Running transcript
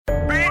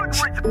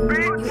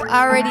You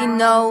already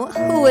know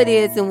who it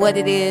is and what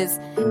it is.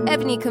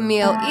 Ebony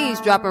Camille,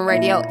 Eavesdropping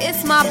Radio.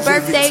 It's my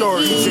birthday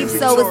eve,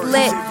 so it's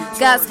lit.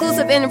 Got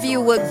exclusive interview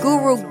with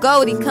Guro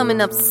Goldie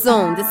coming up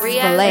soon. This is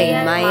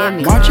Filet,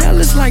 Miami.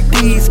 Margielas like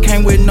these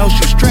came with no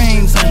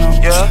shoestrings in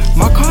them. Yeah.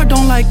 My car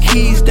don't like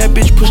keys, that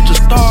bitch pushed a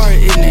star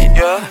in it.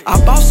 Yeah.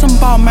 I bought some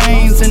ball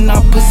mains and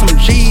I put some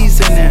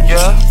G's in it.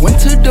 Yeah. Went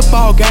to the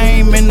ball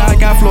game and I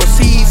got floor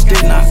seats,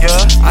 didn't I?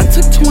 Yeah. I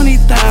took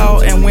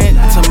 20,000 and went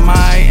to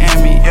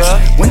Miami. Yeah.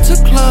 Went to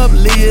Club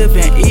Live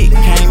and it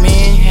came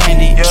in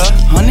handy. Yeah.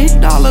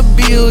 $100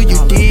 bill, you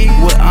dig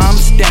what I'm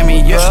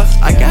stamming. Yeah.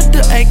 I got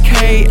the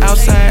AK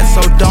outside,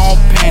 so don't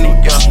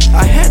panic. Yeah.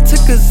 I had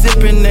took a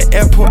zip in the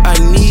airport, I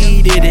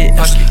needed it.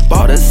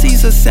 Bought a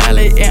Caesar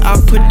salad and I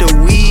put the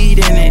weed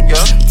in it.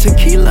 Yeah.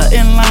 Tequila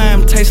and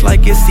lime tastes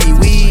like it's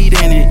seaweed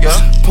in it.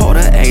 Yeah.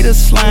 Porter ate a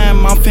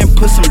slime, I'm finna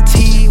put some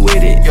tea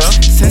with it. Yeah.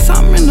 Since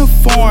I'm in the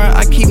foreign,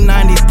 I keep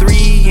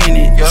 93 in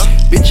it. Yeah.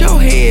 Bitch, your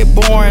head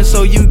boring,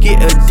 so you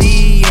get a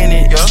D in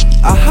it. Yeah.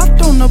 I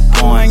hopped on the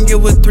Boeing, it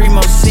with 3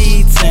 more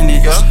seats in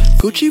it. Yeah.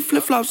 Gucci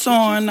flip-flops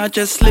on, I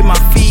just slid my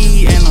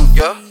feet in them.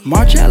 Yeah.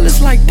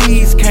 Margielas like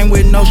these came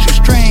with no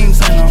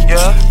shoestrings in them.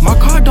 Yeah. My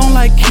car don't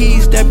like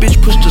keys, that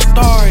bitch pushed a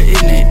star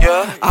in it.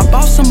 Yeah. I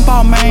bought some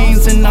ball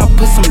mains and I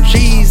put some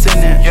G's in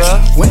it.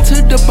 Yeah. Went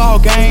to the ball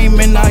game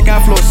and I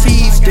got floor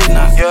seats, didn't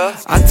I? Yeah.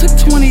 I took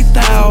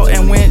 20,000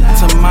 and went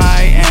to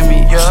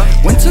Miami. Yeah.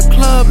 Went to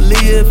Club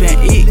Live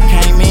and it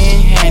came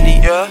in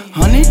handy. Yeah.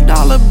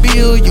 $100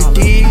 bill, you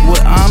dig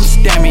what I'm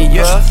stamming.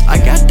 Yeah. I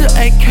got the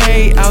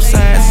AK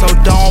outside, so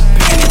don't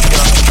panic.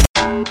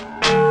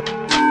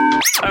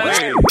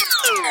 Hey.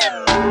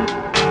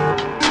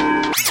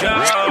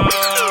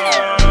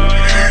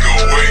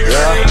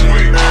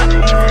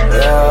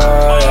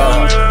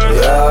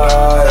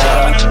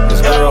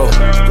 It's Guro,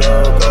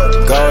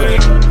 Goldie.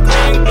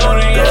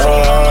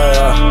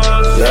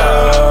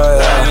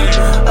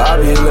 I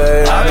be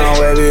laying on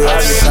wavy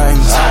at the same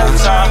time.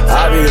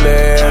 I be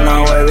laying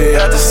on wavy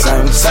at the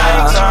same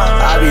time.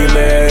 I be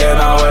laying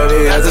on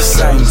wavy at the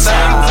same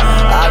time.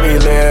 I be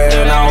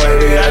laying on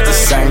wavy at the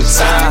same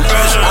time.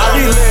 I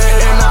be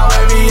laying on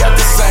wavy at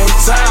the same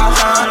time.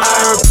 I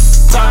heard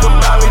talk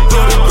about me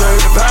through the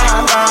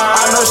grapevine.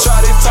 I know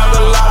shawty talk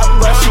a lot,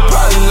 but she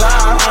probably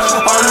lying.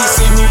 Only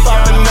see me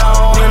popping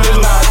on when it's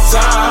not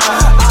time.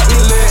 I be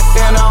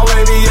laying on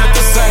wavy at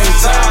the same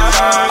time.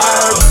 I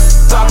heard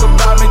talk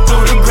about me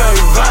through the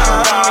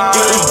grapevine.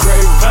 Through the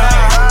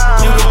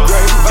grapevine. Through the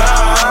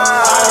grapevine.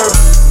 I heard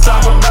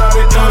talk about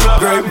me through the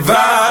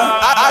grapevine.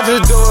 I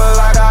just do it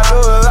like I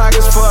do it, like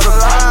it's for the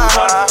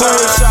line. Put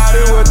a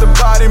shawty with the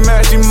body,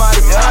 man, she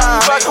mighty fine.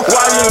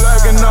 Why you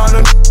lurking on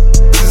the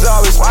is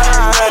always fine.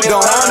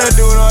 Don't wanna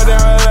do no damn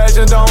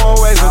relation, don't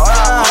wanna waste your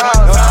time.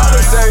 Don't have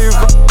to say you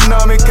f***ing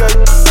on me cause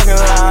you f***ing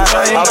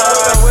lying. I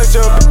put up with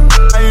your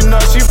and you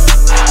know she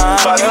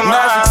f***ing.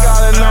 Now she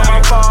calling on my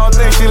phone,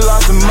 think she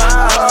lost her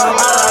mind.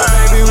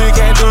 Baby, we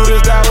can't do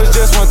this, that was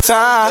just one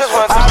time.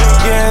 I be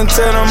getting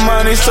to the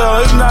money,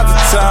 so it's not the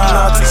time,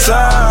 not the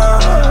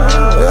time.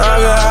 I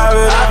can have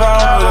it if I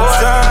want the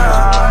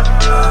time.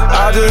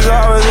 I just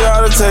always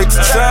gotta take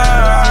the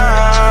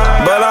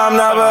time. But I'm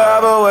never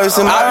ever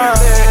wasting my time. I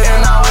be there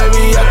and I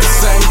wavy at the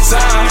same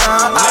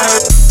time. I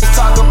heard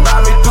talk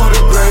about me through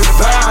the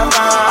grapevine.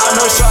 I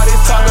know shawty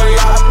talk a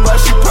lot, but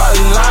she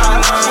probably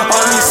lying.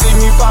 Only see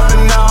me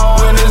popping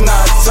on when it's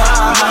not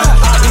time.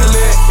 I be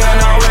lit and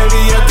I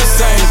wavy at the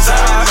same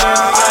time.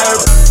 I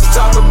heard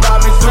talk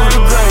about me through the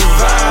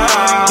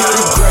grapevine. Through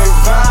the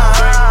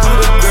grapevine. Through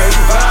the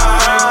grapevine.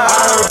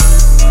 I heard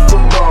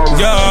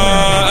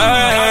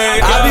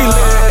I be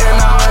lit and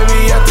I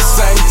wavy at the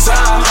same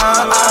time.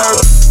 I heard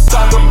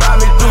talk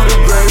about me through the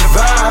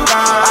grapevine.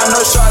 I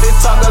know shawty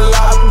talk a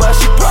lot, but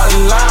she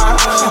probably lying.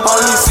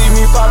 Only see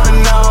me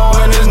popping on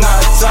when it's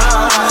not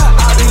time.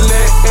 I be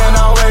lit and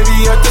I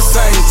wavy at the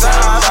same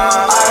time.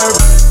 I heard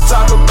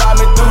talk about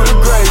me through the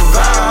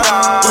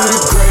grapevine. Through the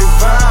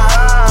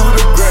grapevine. Through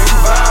the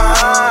grapevine.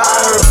 I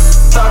heard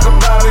talk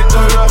about me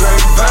through the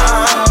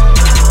grapevine.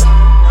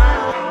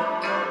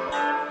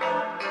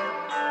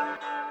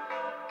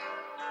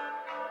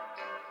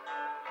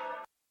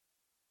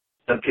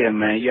 Look here,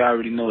 man. You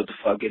already know what the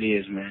fuck it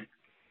is, man.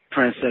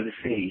 Prince of the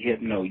City,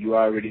 Hypno. You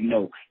already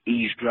know.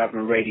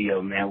 Eavesdropping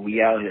Radio, man.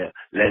 We out here.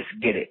 Let's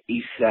get it.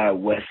 East side,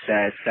 west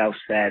side, south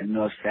side,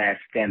 north side.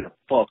 Stand the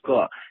fuck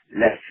up.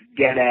 Let's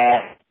get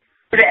it.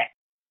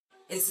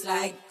 It's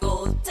like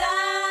gold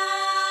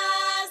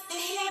dust. You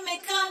hear me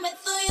coming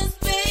through your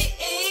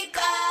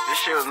speakers. This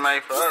shit was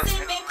made for us.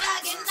 You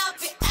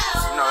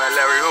know that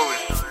Larry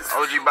Hoover,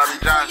 OG Bobby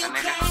Johnson,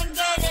 nigga.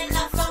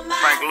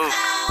 Frank Lucas.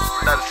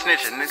 Without a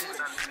snitching, nigga.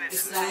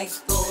 It's like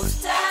gold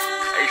dust.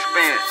 Hey,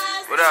 Spence.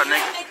 What up,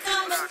 nigga?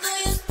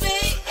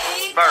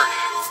 First.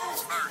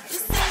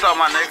 What's up,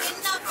 my nigga?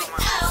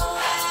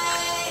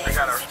 They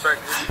gotta respect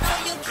this.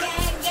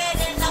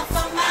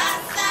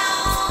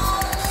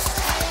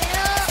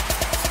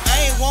 I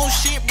ain't want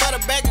shit but a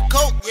bag of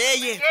coke,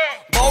 yeah.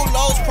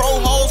 Bolos, pro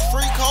hoes,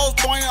 freak hoes,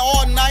 pointing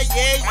all night,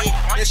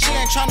 yeah. If she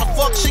ain't tryna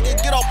fuck, she can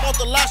get off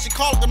the lot. She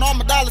callin' all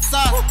my dollar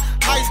signs.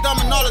 Ice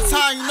diamond all the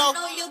time, you know. I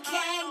know you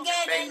can't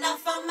get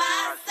enough of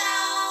my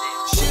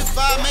sound. Shit, if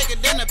I make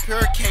it, then a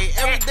pure K.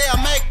 Every day I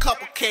make a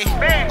couple K.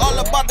 All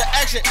about the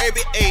action,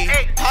 ABA.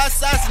 High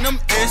size in them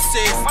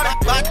essays.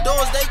 My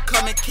doors, they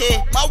come in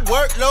K. My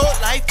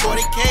workload like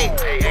 40K.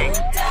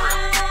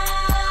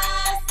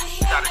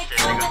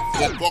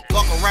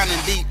 Fuck around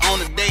and deep on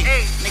the day.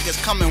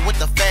 Niggas coming with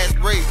the fast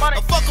break.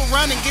 Fuck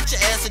around and get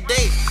your ass a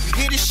date. You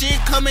hear this shit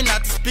coming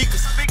out the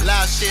speakers.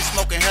 Loud shit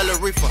smoking hella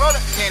reefer.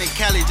 Candy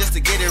Cali just to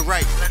get it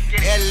right.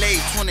 LA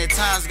 20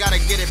 times, gotta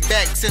get it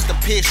back since the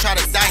pig shot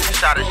a dice.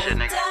 Shot this shit,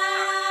 nigga.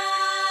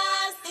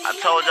 I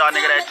told y'all,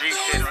 nigga, that G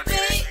shit.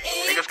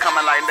 Niggas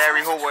coming like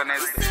Larry Hoover and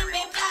this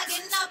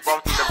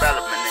growth and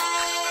development,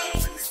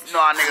 nigga. You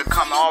know how niggas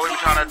coming, all we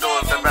trying to do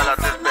is develop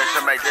this bitch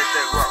and make this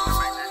shit grow.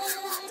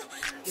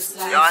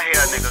 Y'all hear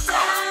a nigga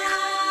coming.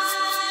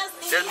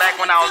 Just back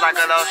when I was like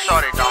a little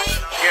shorty, dog.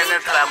 Getting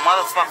into that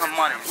motherfucking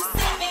money.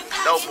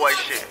 Dope boy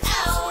shit.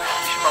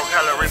 You smoke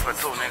hella reefer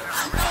too, nigga.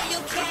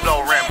 You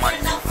blow rent money.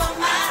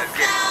 Let's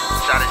get it.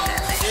 Shot it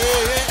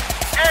shit.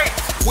 Hey.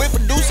 We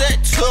produce that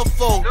to the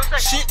fold.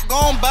 Shit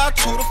gon' by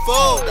to the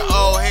fold. The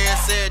old head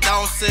said,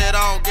 don't sit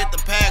on, get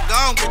the pack,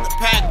 gon' get the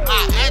pack.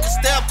 I had to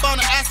step on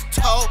the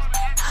acetone.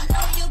 I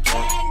know you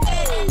can't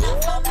get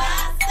enough of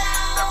my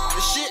sound.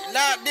 The shit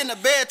loud in the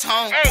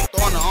bedtone.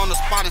 Throwing her on the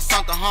spot and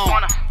sunk her home.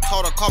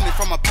 Told her call me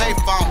from a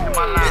payphone.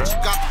 Bitch, you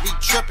got to be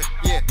trippin',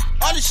 yeah.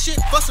 All this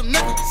shit for some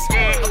niggas.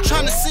 I'm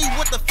tryna see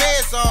what the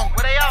feds on.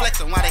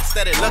 Flexin' while they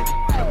steady looking.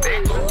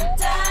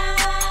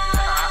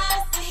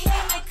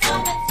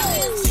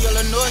 See all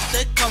the noise,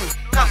 they coming.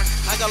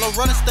 I got little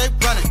runners, they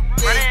running.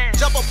 Yeah.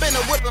 Jump up in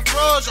the whip and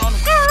froze on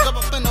them. Jump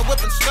up in the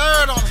whip and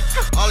stirred on them.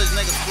 All these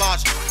niggas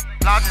flossing.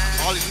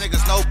 All these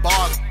niggas no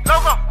bars.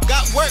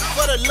 Got work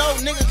for the low,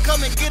 nigga,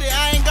 come and get it.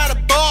 I ain't got a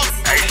bar.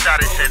 Hey, you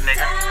shot this shit,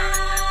 nigga.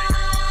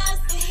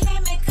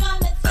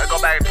 Let's go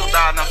back to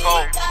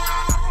 2004.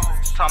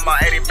 Talking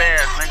about 80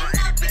 bands, nigga.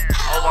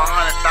 Over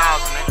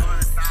 100,000, nigga.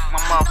 My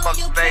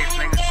motherfucking face,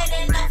 nigga.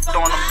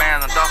 Throwing them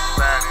bands on duffel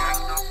bag,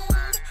 nigga.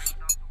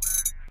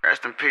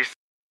 Rest in peace.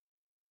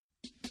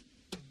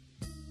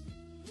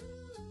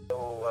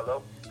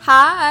 Hello.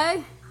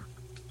 Hi.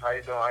 How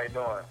you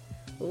doing?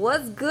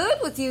 What's good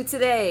with you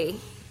today?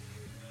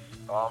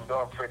 I'm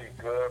doing pretty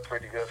good,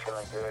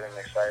 feeling good, and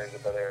excited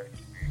about everything.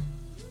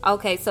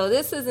 Okay, so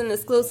this is an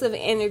exclusive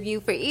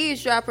interview for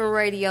Eavesdropping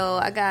Radio.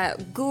 I got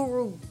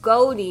Guro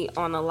Goldie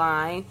on the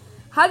line.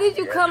 How did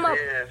you come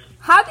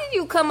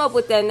up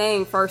with that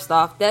name first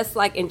off? That's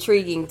like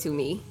intriguing to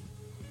me.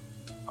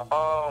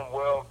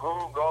 Well,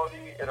 Guro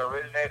Goldie, it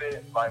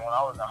originated like when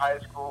I was in high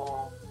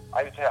school.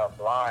 I used to have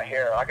blonde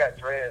hair. I got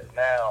dreads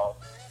now,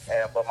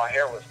 but my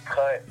hair was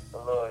cut a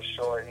little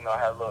short. You know, I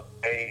had a little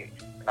fade,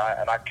 and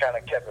I kind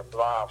of kept it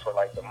blonde for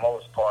like the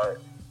most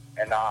part.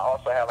 And I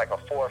also had like a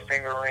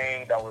 4-finger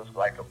ring that was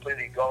like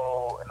completely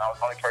gold, and I was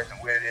the only person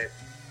with it.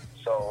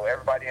 So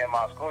everybody in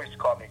my school used to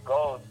call me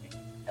Goldie.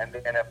 And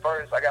at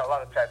first, I got a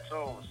lot of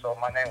tattoos, so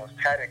my name was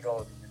Tatted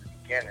Goldie in the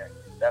beginning.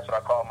 That's what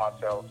I called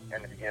myself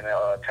in the beginning,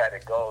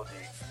 Tatted Goldie.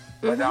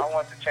 But I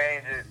wanted to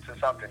change it to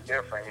something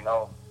different, you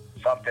know,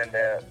 something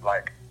that,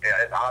 like,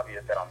 it's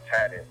obvious that I'm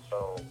tatted.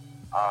 So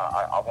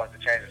I wanted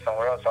to change it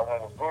somewhere else. So I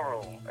went with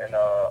Guro. And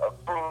a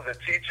Guro is a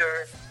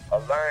teacher, a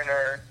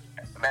learner,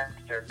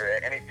 master,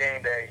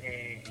 anything that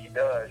he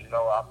does, you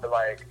know. I feel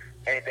like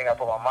anything I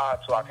put my mind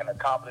to, I can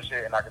accomplish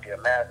it, and I can be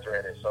a master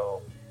at it.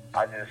 So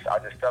I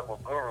just stuck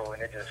with Guro,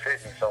 and it just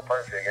fit me so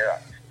perfect. Yeah.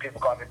 People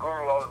call me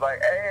Guro. I was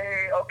like,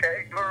 hey,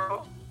 okay,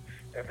 Guro.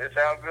 If it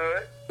sounds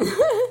good.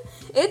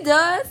 It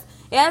does.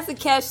 It has a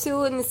catch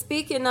to it. And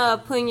speaking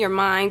of putting your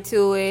mind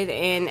to it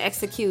and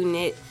executing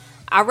it,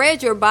 I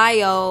read your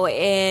bio,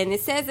 and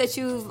it says that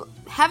you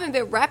haven't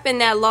been rapping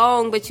that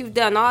long, but you've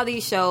done all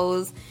these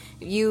shows.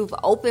 You've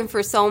opened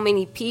for so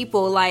many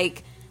people.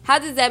 Like, how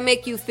does that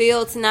make you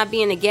feel to not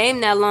be in the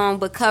game that long,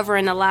 but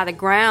covering a lot of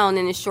ground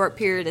in a short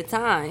period of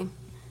time?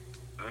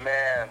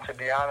 Man, to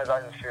be honest,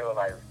 I just feel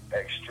like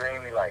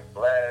extremely like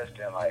blessed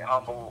and like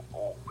humble.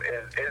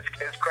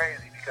 It's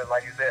crazy because,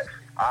 like you said,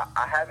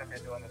 I haven't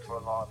been doing this for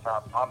a long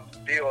time. I'm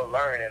still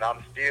learning.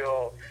 I'm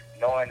still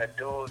knowing the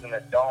do's and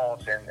the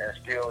don'ts, and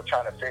still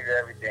trying to figure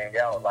everything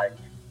out. Like,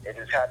 it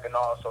just happened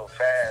all so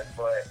fast,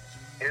 but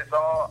it's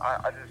all,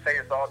 I just say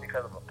it's all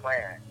because of a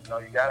plan. You know,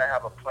 you gotta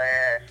have a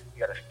plan.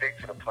 You gotta stick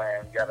to the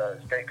plan. You gotta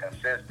stay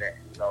consistent.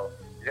 You know,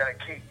 you gotta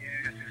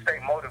stay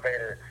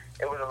motivated.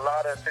 It was a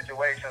lot of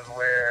situations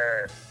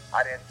where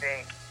I didn't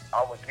think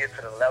I would get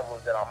to the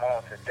levels that I'm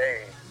on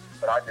today,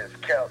 but I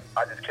just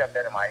kept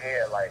that in my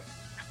head, like,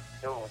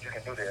 dude, you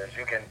can do this.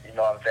 You can, you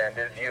know what I'm saying?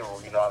 This you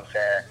know what I'm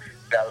saying?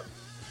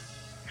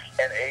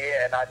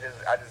 And I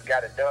just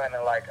got it done.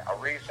 And like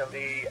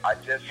recently, I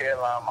just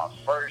headlined my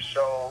first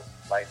show.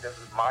 Like, this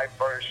is my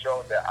first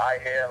show that I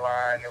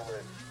headlined.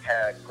 It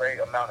had a great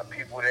amount of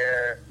people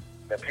there.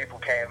 The people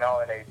came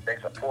out and they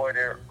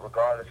supported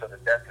regardless of the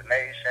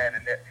destination.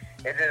 And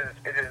it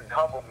just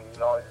humbled me, you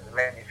know. It just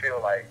made me feel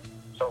like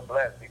so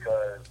blessed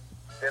because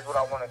this is what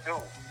I want to do.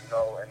 You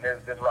and this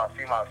is what I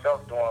see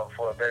myself doing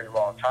for a very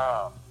long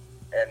time.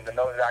 And to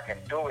know that I can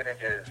do it and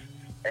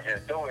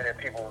just do it and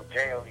people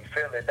genuinely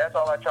feel it. That's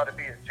all I try to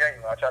be is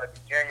genuine. I try to be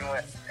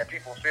genuine and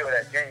people feel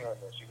that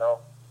genuineness,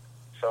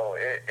 So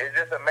it's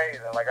just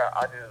amazing. Like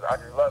I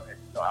just love it.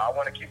 I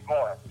want to keep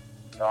going.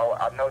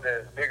 I know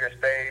there's bigger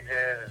stages,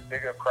 there's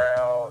bigger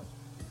crowds,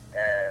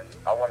 and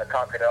I want to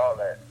conquer all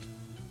that.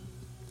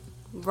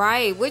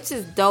 Right, which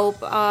is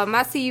dope.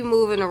 I see you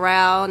moving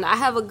around. I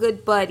have a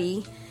good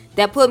buddy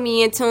that put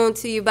me in tune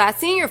to you, but I've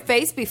seen your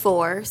face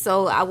before,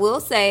 so I will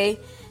say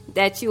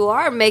that you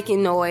are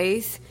making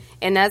noise,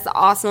 and that's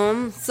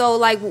awesome. So,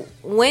 like,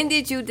 when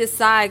did you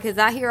decide, because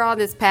I hear all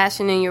this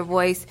passion in your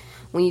voice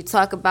when you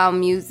talk about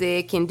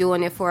music and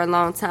doing it for a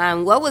long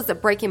time. What was the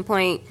breaking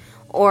point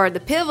or the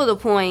pivotal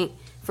point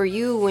for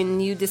you when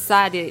you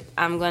decided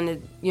I'm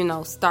going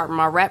to, start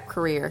my rap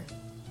career?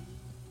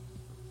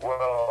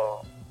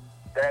 Well,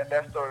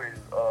 that story is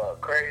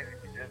crazy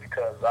just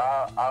because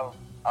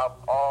I've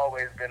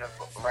always been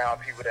around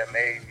people that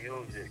made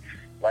music.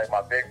 Like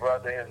my big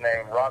brother, his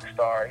name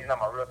Rockstar. He's not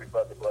my real big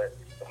brother, but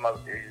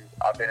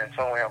I've been in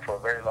tune with him for a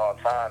very long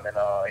time, and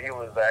he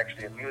was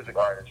actually a music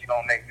artist. He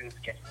don't make music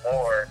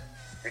anymore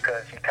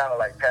because he kind of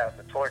like passed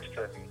the torch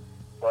to me.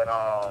 But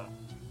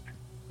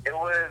it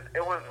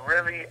was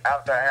really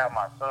after I had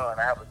my son.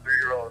 I have a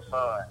 3-year-old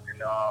son,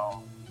 and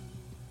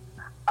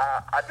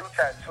I do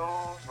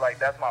tattoos. Like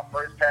that's my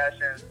first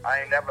passion.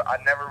 I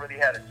never really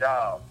had a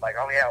job. Like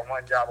I only had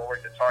one job. I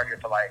worked at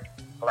Target for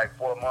like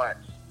 4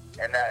 months.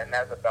 And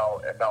that's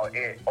about it.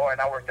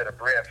 And I worked at a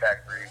bread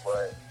factory,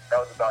 but that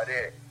was about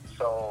it.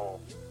 So,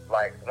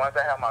 like, once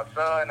I had my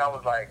son, I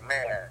was like,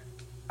 man,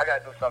 I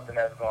got to do something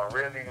that's going to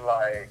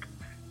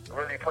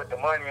really put the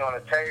money on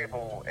the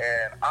table.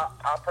 And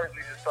I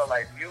personally just felt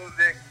like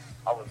music,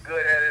 I was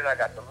good at it. I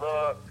got the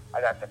look, I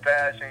got the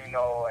fashion, and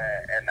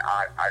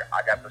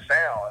I got the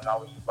sound. And I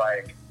was just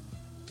like,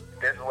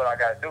 this is what I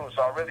got to do.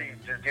 So I really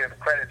just give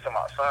credit to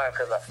my son,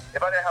 because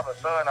if I didn't have a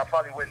son, I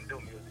probably wouldn't do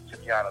music. To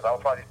be honest, I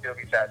would probably still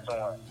be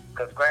tattooing.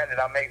 Because granted,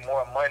 I make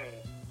more money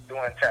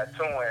doing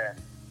tattooing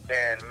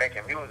than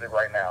making music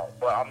right now.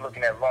 But I'm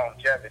looking at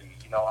longevity.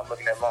 I'm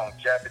looking at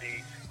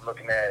longevity. I'm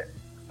looking at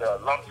the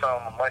lump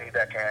sum of money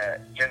that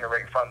can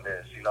generate from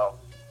this.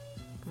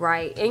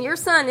 Right. And your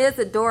son is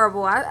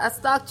adorable. I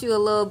stalked you a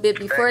little bit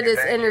before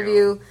this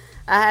interview.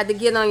 I had to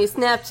get on your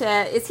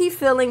Snapchat. Is he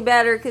feeling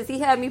better? Because he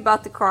had me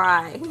about to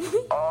cry.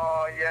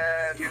 Oh,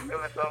 yes. He's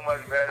feeling so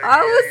much better.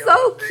 Oh, it was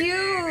so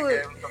cute. We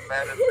gave him some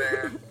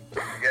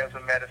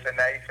medicine.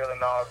 Now he's feeling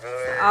all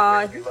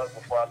good. He looked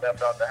before I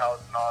left out the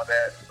house and all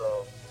that.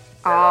 So,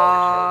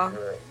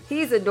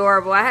 he's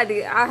adorable. I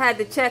had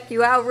to check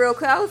you out real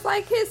quick. I was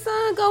like, his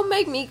son gonna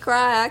make me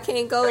cry. I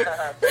can't go.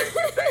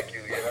 Thank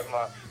you. Yeah, that's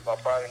my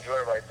pride and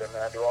joy right there,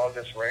 man. I do all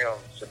this for him,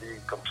 to be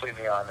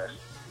completely honest.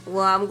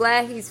 Well, I'm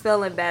glad he's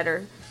feeling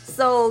better.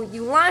 So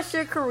you launched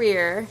your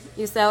career.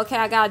 You said, okay,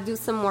 I gotta do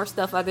some more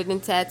stuff other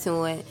than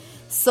tattooing.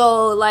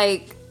 So,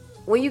 like,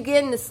 when you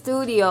get in the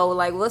studio,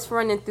 like, what's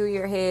running through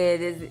your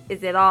head?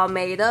 Is it all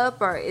made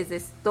up, or is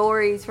it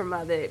stories from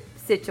other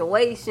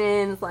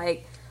situations?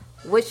 Like,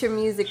 what's your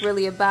music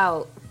really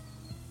about?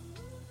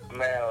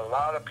 Man, a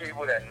lot of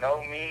people that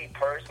know me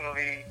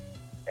personally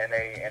and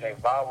they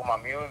vibe with my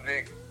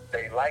music,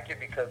 they like it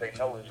because they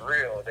know it's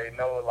real. They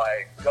know,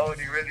 like,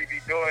 Goldie really be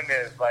doing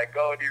this, like,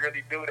 Goldie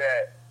really do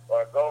that,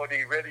 or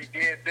Goldie really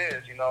did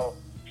this,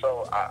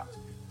 So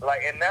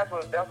and that's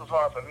what's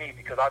hard for me,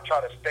 because I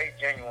try to stay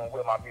genuine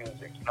with my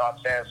music, you know what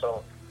I'm saying?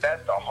 So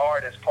that's the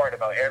hardest part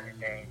about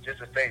everything, just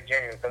to stay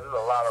genuine, because there's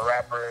a lot of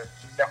rappers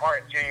that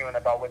aren't genuine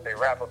about what they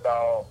rap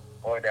about,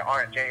 or they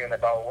aren't genuine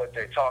about what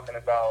they're talking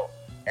about.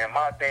 And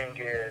my thing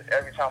is,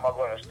 every time I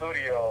go in the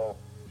studio,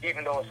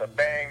 even though it's a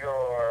banger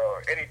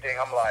or anything,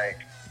 I'm like,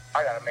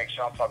 I gotta make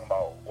sure I'm talking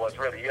about what's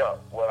really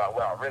up, what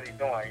I'm really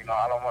doing.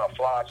 I don't want to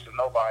flaunch to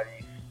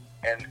nobody,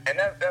 and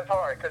that's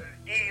hard, because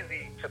it's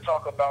easy to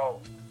talk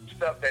about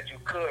stuff that you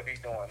could be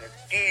doing.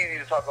 It's easy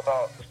to talk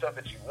about the stuff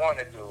that you want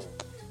to do,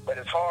 but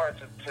it's hard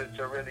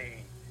to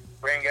really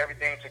bring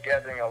everything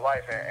together in your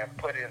life and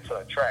put it into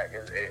a track.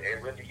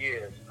 It really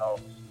is,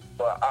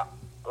 But I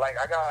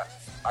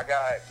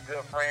got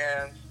good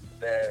friends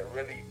that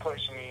really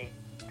push me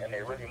and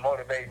they really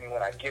motivate me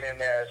when I get in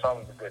there. It's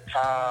always a good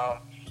time.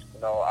 I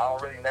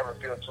don't really never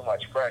feel too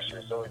much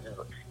pressure, so it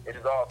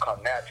just all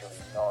come naturally,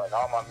 and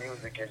all my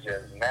music is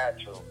just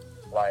natural.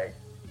 Like,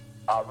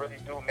 I really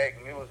do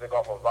make music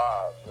off of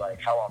vibes, like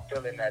how I'm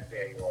feeling that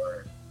day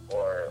or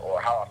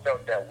how I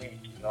felt that week,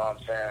 you know what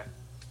I'm saying?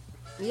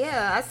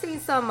 Yeah, I see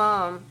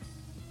some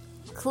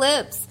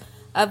clips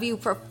of you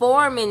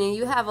performing, and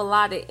you have a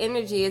lot of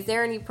energy. Is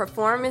there any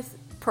performers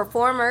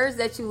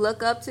that you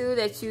look up to,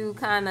 that you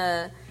kind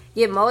of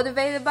get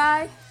motivated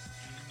by?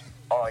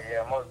 Oh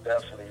yeah, most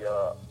definitely.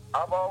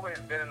 I've always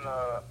been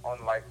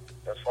on, like,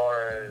 as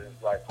far as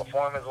like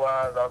performance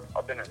wise,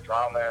 I've been in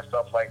drama and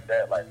stuff like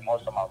that, like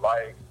most of my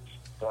life,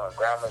 during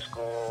grammar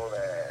school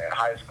and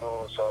high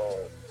school. So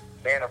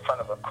being in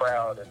front of a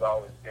crowd has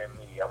always been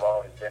me. I've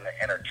always been an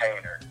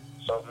entertainer.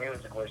 So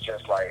music was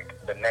just like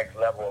the next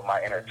level of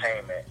my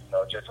entertainment, you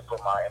know, just to put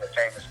my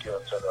entertainment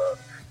skills to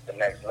the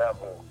next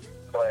level.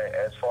 But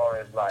as far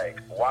as like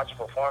watching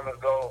performance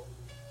go,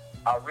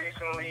 I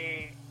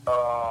recently,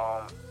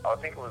 I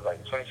think it was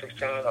like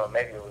 2016 or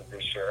maybe it was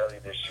early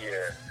this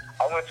year,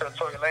 I went to a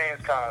Tory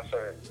Lanez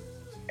concert,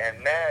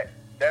 and that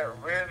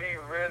really,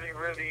 really,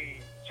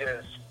 really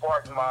just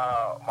sparked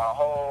my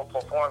whole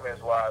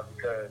performance-wise,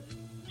 because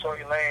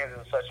Tory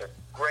Lanez is such a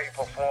great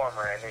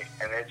performer,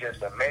 and it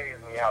just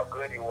amazed me how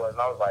good he was.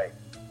 And I was like,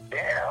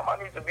 damn, I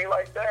need to be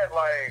like that.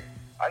 Like,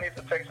 I need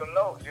to take some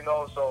notes, you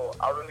know. So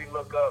I really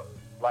look up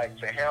like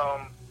to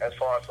him as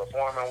far as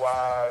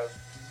performing-wise.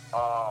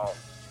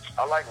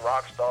 I like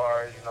rock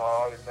stars, you know.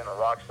 I've always been a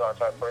rock star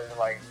type person.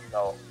 Like, you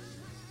know,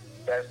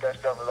 that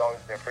stuff has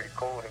always been pretty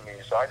cool to me.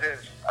 So I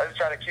just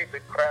try to keep the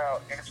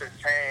crowd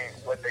entertained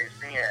what they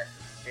seeing,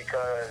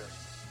 because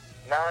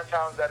 9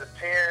 times out of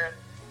 10,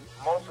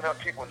 most of them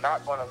people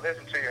not going to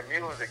listen to your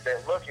music.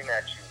 They're looking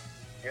at you.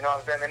 You know what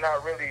I'm saying?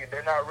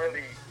 They're not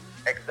really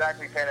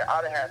exactly paying it.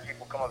 I'd have had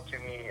people come up to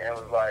me and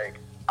was like,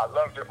 I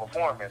loved your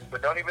performance,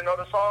 but don't even know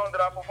the song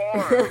that I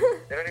performed.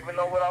 They don't even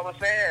know what I was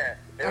saying.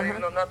 They don't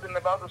even know nothing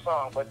about the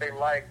song, but they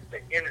liked the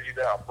energy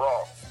that I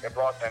brought. It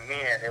brought them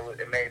in.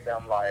 It made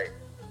them like,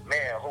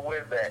 man, who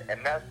is that?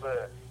 And that's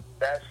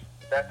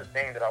the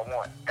thing that I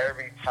want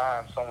every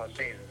time someone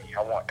sees me.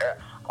 I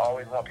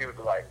always want people to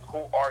be like, who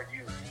are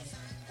you?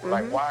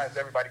 Like, why is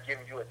everybody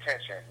giving you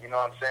attention? You know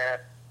what I'm saying?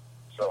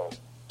 So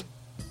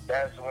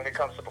that's when it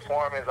comes to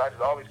performance, I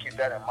just always keep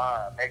that in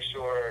mind. Make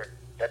sure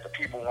that the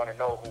people want to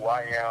know who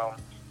I am,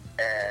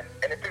 and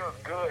it feels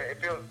good. It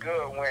feels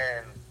good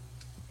when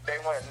they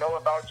want to know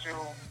about you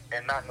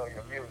and not know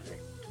your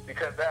music,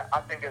 because I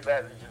think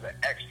that is just an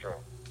extra.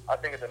 I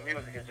think that the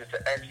music is just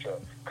an extra,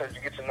 because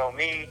you get to know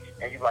me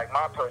and you like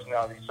my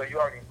personality, so you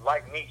already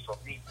like me. So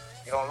you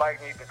don't like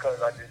me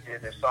because I just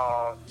did this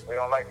song, or you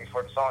don't like me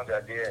for the song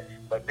that I did.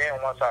 But then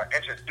once I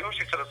introduce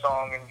you to the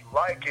song and you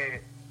like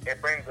it,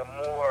 it brings a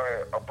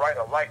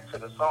brighter light to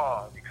the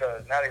song,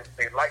 because now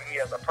they like me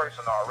as a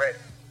person already,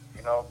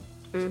 you know?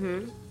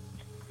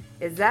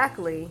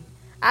 Exactly.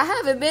 I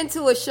haven't been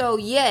to a show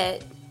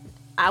yet.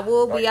 I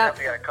will be out.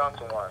 Come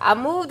to one. I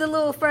moved a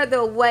little further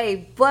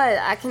away, but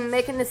I can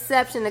make an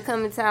exception to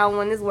come in town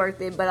when it's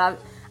worth it. But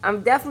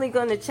I'm definitely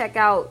going to check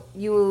out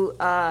you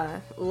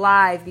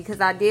live,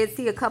 because I did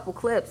see a couple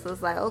clips. So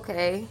it's like,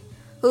 okay,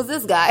 who's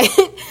this guy?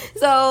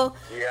 So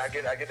yeah, I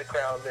get the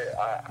crowd lit.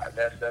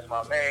 That's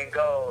my main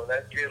goal.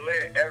 Let's get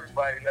lit,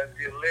 everybody. Let's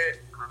get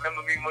lit.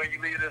 Remember me when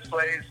you leave this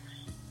place.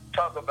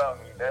 Talk about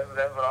me. That's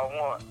what I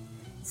want.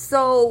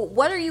 So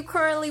what are you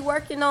currently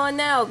working on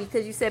now?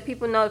 Because you said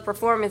people know the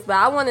performance, but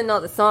I want to know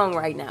the song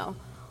right now.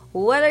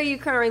 What are you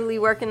currently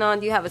working on?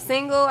 Do you have a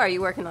single? Are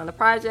you working on a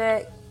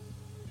project?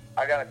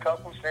 I got a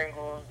couple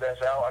singles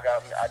that's out.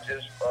 I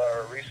just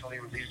recently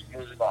released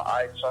music on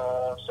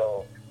iTunes,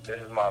 so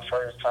this is my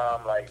first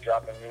time like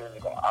dropping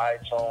music on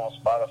iTunes,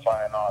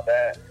 Spotify, and all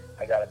that.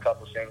 I got a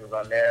couple singles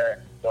on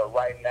there, but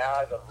right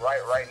now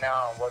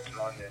I'm working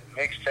on this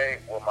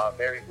mixtape with my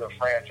very good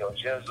friend Joe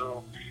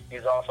Jizzle.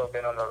 He's also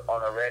been on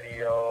the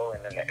radio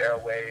and in the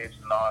airwaves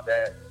and all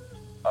that.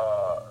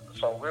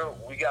 So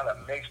we got a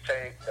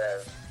mixtape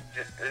that's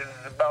is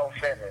about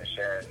finished,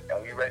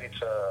 and we ready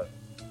to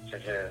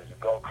just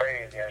go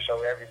crazy and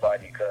show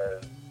everybody,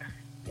 because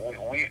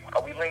we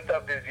linked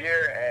up this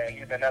year, and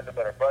he's been nothing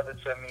but a brother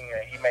to me,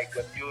 and he make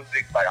good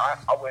music. Like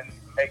I wouldn't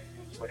make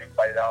music with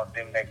anybody that I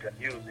didn't make good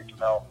music, you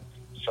know.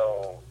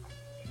 So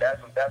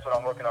that's what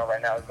I'm working on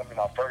right now. It's gonna be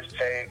my first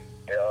tape.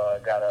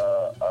 Got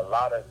a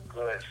lot of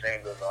good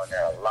singles on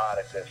there, a lot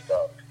of good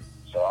stuff.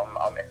 So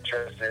I'm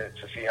interested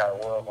to see how the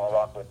world gonna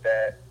rock with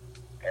that,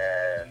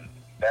 and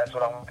that's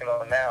what I'm working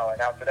on now.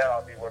 And after that,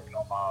 I'll be working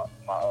on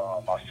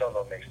my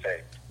solo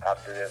mixtape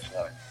after this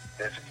one.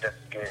 Just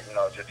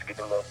to get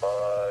a little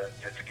buzz,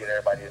 just to get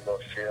everybody a little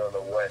feel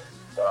of what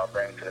I'll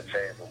bring to the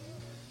table.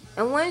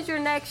 And when's your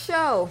next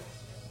show?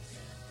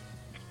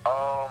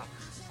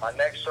 My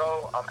next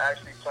show, I'm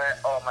actually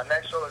planning. My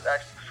next show is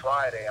actually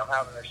Friday. I'm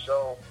having a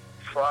show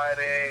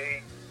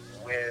Friday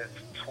with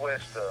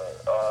Twista.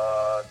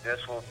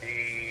 This will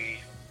be.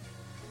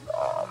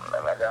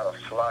 And I got a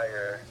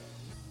flyer.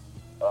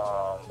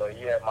 But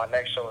yeah, my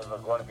next show is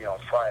going to be on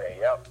Friday.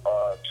 Yep.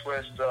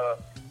 Twista,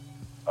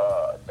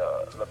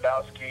 the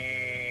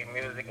Lebowski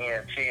Music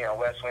ENT and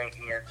West Wing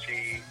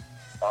ENT.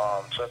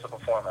 Twista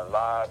performing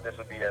live. This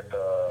will be at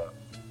the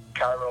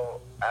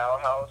Cairo Owl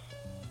House.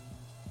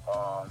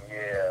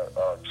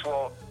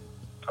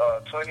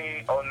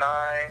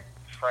 2009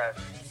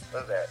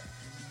 what's that?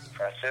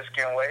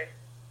 Franciscan Way,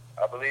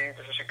 I believe.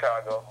 This is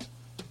Chicago.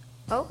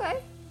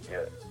 Okay.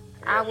 Yeah.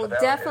 I will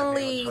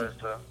definitely.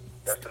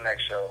 That's the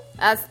next show.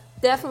 I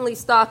definitely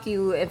stalk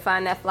you and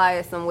find that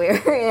flyer somewhere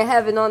and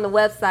have it on the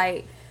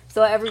website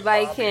so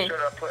everybody can.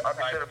 I'll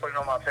be sure to put it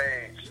on my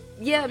page.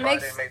 Yeah,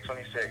 Friday, May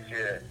 26th.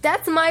 Yeah.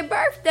 That's my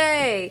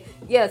birthday.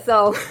 Yeah,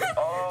 so.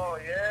 Oh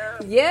yeah.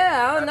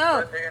 Yeah, I don't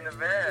know. Birthday in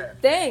advance.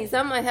 Thanks.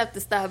 I might have to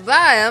stop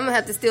by. I'm gonna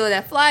have to steal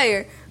that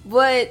flyer,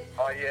 but.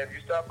 Oh yeah, if you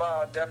stop by,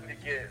 I'll definitely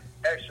get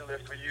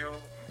excellent for you.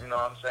 You know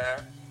what I'm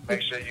saying?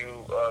 Make sure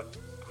you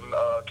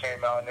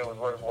came out and it was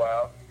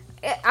worthwhile.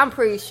 I'm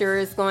pretty sure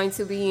it's going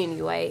to be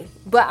anyway.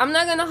 But I'm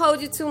not going to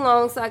hold you too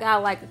long, so I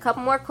got like a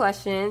couple more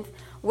questions.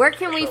 Where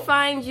can we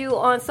find you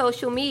on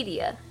social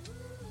media?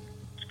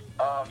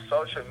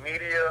 Social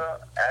media,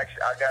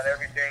 actually, I got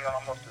everything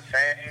almost the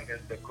same.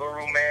 It's the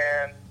Guru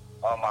Man.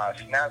 My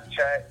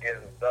Snapchat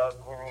is the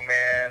Guru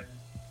Man,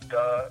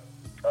 the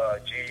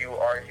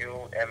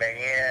GURUMAN,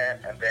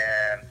 and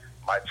then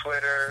my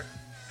Twitter,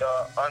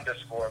 the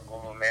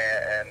 _Guru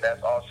Man, and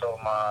that's also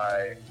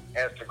my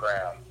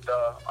Instagram,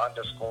 the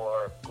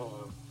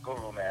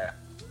 _Guru Man.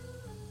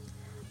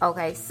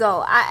 Okay,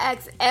 so I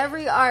ask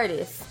every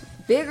artist,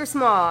 big or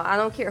small, I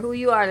don't care who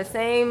you are, the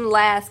same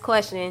last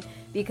question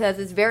because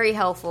it's very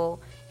helpful.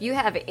 If you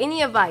have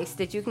any advice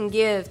that you can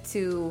give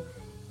to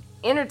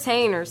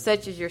entertainers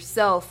such as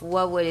yourself,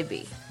 what would it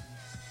be?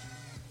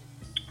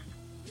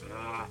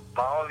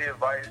 My only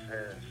advice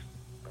is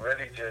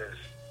really just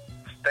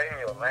stay in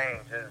your lane.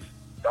 Just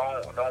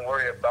don't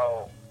worry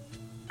about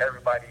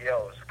everybody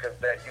else, because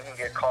that you can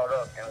get caught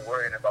up in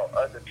worrying about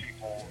other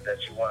people that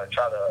you want to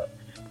try to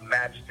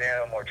match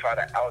them or try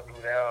to outdo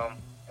them.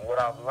 And what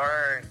I've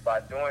learned by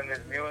doing this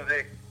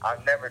music,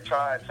 I've never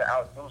tried to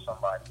outdo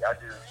somebody.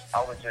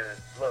 I would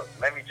just look.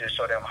 Let me just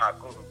show them how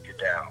Guru get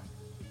down,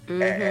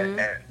 and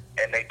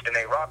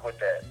they rock with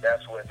that.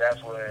 That's what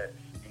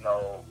you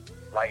know.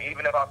 Like,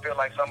 even if I feel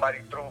like somebody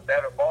threw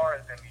better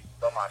bars than me,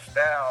 but my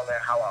style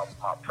and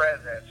my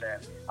presence,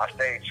 and I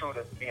stayed true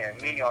to being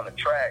me on the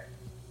track,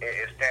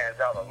 it stands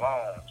out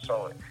alone.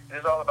 So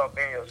it's all about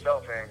being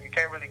yourself, and you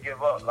can't really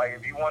give up. Like,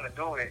 if you want to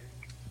do it,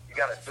 you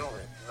got to do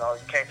it. You know,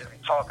 you can't just be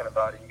talking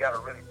about it. You got to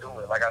really do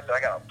it. Like I said,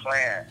 I got a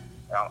plan.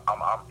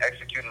 I'm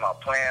executing my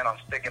plan. I'm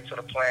sticking to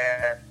the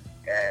plan.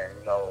 And,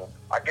 you know,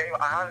 I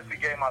honestly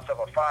gave myself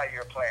a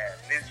 5-year plan.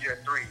 This year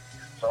 3.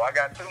 So I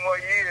got 2 more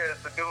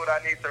years to do what I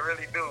need to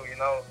really do, you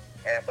know.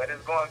 But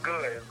it's going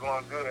good. It's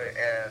going good.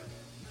 And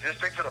just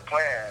stick to the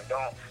plan.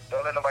 Don't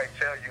let nobody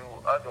tell you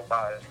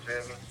otherwise, you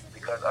feel me?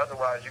 Because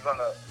otherwise you're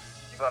gonna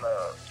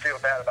feel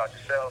bad about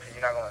yourself and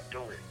you're not gonna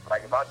do it.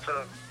 Like, if I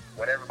took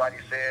what everybody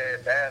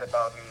said bad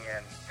about me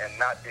and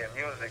not did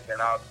music, then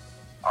I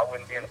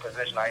wouldn't be in the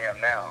position I am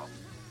now.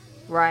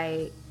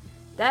 Right.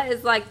 That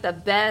is like the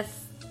best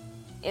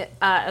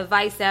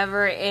advice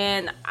ever,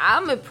 and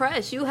I'm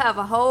impressed. You have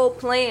a whole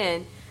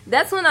plan.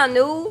 That's when I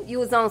knew you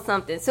was on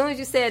something. As soon as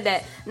you said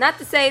that, not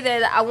to say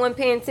that I wasn't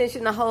paying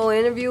attention the whole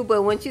interview,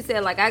 but once you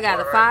said, like, I got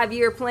a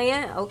 5-year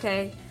plan,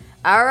 okay,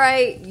 all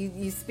right,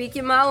 you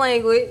speaking my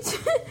language.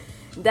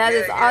 That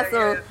is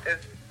awesome.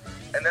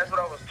 And that's what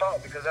I was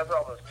taught, because that's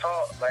what I was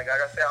taught. Like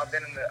I said,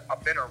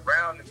 I've been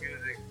around the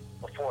music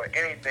before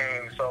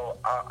anything, so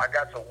I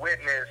got to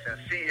witness and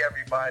see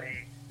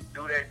everybody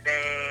do their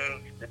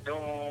thing, the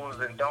do's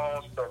and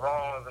don'ts, the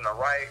wrongs and the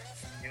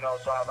rights, you know.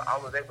 So I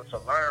was able to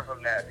learn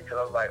from that, because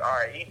I was like, all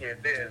right, he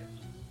did this.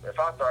 If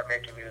I start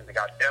making music,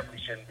 I definitely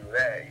shouldn't do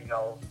that, you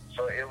know.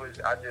 So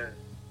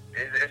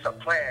it's a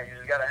plan. You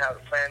just gotta have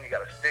a plan. You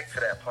gotta stick to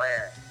that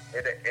plan.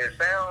 It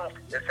sounds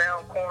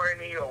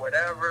corny or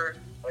whatever,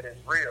 but it's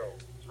real.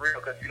 It's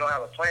real, because if you don't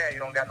have a plan, you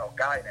don't got no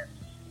guidance.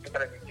 You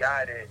gotta be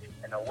guided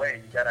in a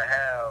way. You gotta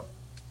have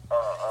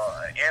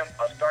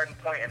a starting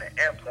point and an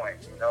end point,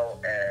 you know.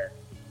 And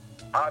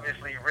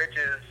obviously,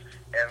 riches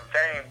and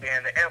fame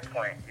being the end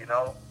point, you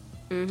know.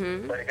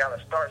 Mm-hmm. But it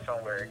gotta start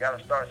somewhere.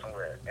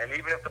 And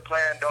even if the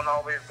plan don't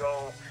always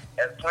go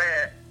as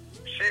planned,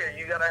 shit,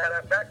 you gotta have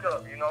that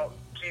backup, you know.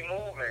 Keep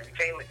moving. You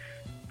can't.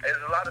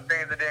 There's a lot of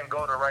things that didn't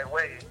go the right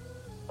way.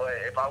 But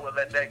if I would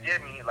let that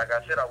get me, like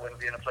I said, I wouldn't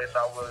be in the place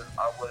I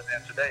was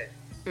in today.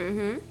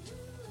 Mm-hmm.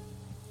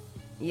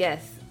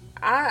 Yes.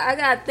 I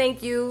got to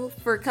thank you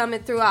for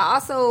coming through. I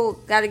also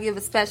got to give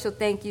a special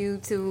thank you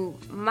to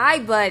my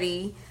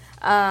buddy,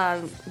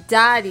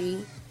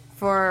 Dottie,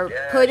 for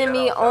putting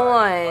me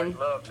on. Much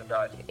love to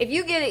Dottie. If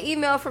you get an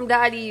email from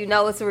Dottie, you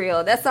know it's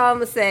real. That's all I'm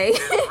going to say.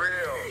 It's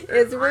real.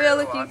 It's real.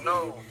 If I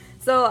know.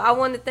 So I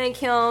want to thank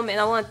him, and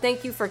I want to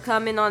thank you for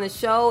coming on the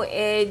show.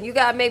 And you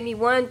got to make me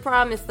one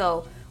promise,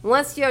 though.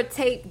 Once your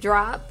tape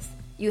drops,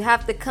 you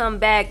have to come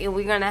back, and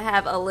we're going to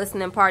have a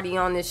listening party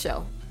on this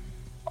show.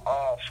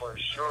 Oh, for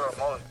sure.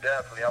 Most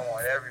definitely. I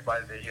want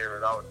everybody to hear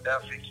it. I would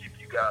definitely keep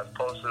you guys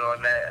posted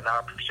on that, and I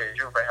appreciate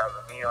you for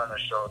having me on the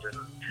show. This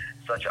is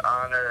such an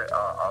honor.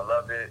 I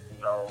love it,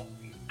 you know,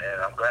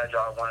 and I'm glad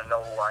y'all want to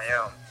know who I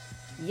am.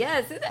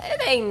 Yes, it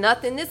ain't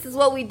nothing. This is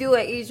what we do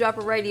at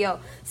Eavesdropper Radio.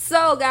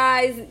 So,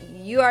 guys,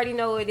 you already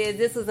know what it is.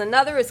 This was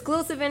another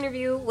exclusive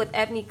interview with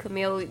Ebony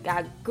Camille. We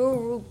got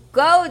Guro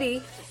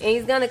Goldie, and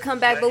he's going to come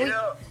back.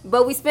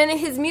 But we spending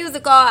his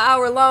music all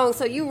hour long,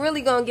 so you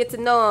really going to get to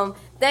know him.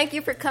 Thank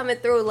you for coming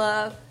through,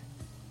 love.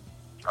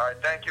 All right,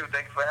 thank you.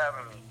 Thank you for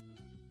having me.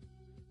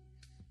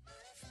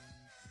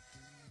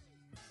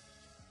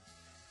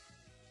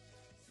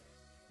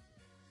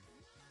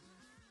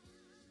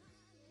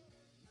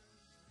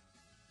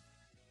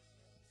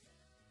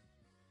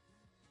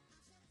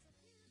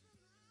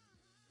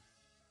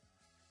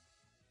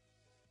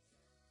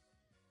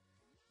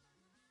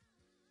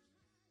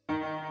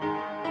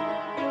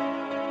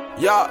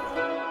 Yeah.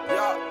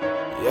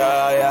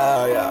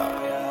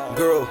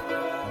 Guro,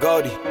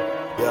 Goldie,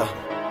 yeah.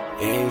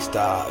 Ink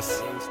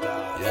stars.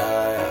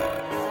 Yeah.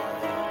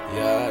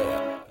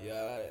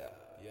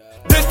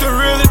 This the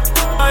realest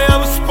I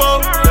ever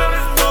spoke.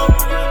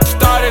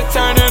 Started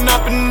turning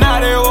up and now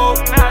they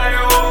woke.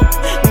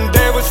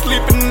 They was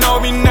sleeping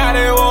on me, now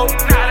they woke.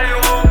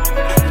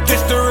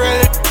 This the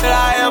realest that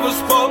I ever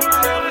spoke.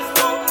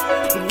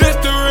 This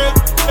the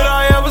realest that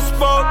I ever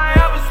spoke.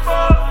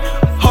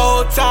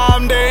 Whole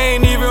time they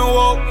ain't even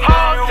woke.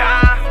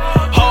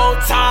 Whole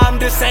time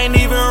this ain't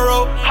even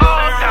rope.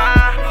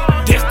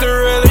 This the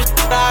realest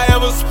that I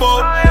ever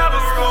spoke.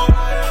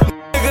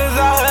 Niggas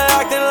out here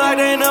acting like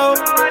they know.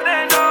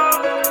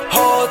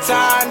 Whole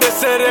time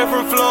this a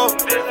different flow.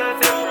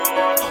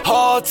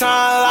 Whole time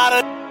a lot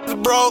of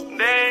niggas broke.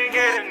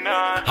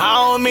 I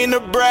don't mean to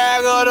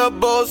brag or to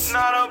boast.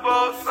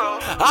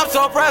 I'm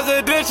so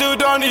presidential,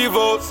 don't need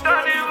votes.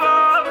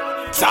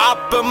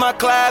 Top of my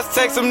class,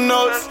 take some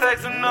notes. Make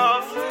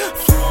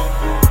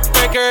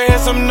her hit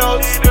some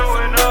notes.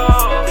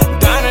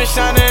 Diamond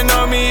shining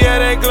on me, yeah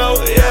they glow.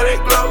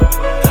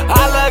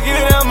 I love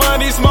getting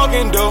money,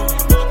 smoking dope.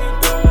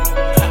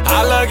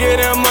 I love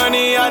getting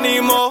money, I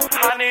need more.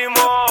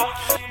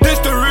 This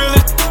the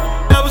realest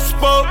ever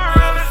spoke.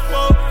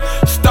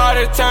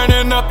 Started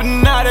turning up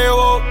and now they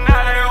woke.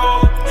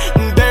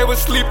 They was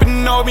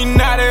sleeping on me,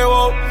 now they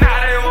woke.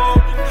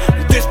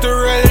 This the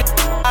realest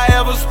I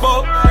ever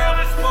spoke.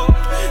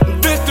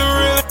 This the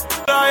realest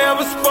I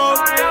ever spoke.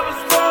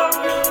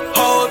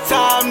 Whole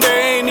time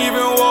they ain't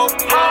even woke.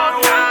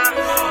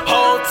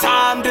 Whole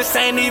time this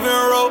ain't even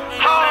rope.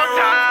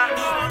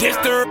 This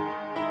the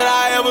that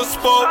I ever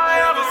spoke.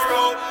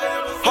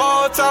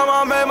 Whole time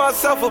I made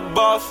myself a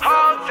boss.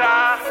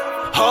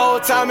 Whole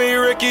time me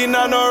Ricky,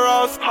 not no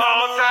Ross.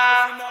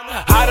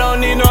 I don't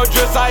need no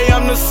dress, I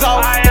am the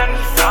sauce.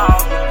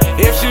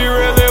 If she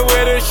really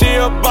with it, she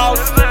a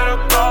boss. I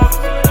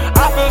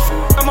feel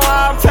more,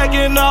 I'm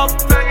taking off.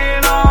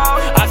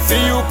 I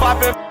see you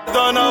popping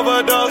on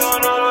overdose.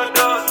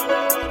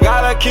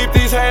 Gotta keep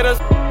these haters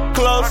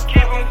close.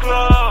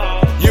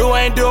 You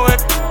ain't doing,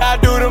 I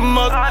do the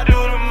most.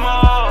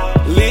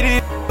 Lead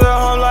these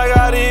home like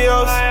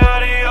adios.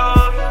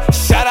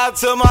 Shout out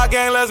to my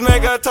gang, let's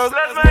make a toast.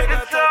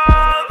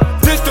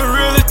 This the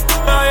realest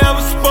I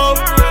ever spoke.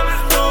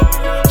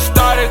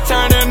 Started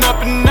turning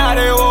up and now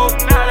they woke.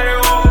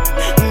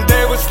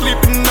 They was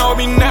sleeping on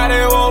me, now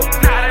they woke.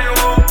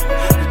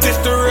 This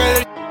the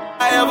realest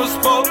I ever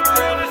spoke.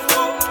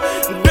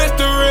 This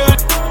the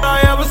realest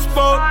I ever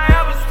spoke.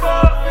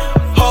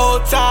 Whole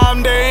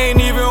time they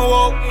ain't even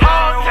woke.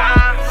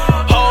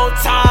 Whole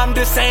time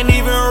this ain't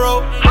even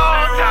rope.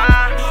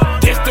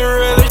 This the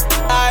realest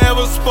I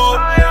ever spoke.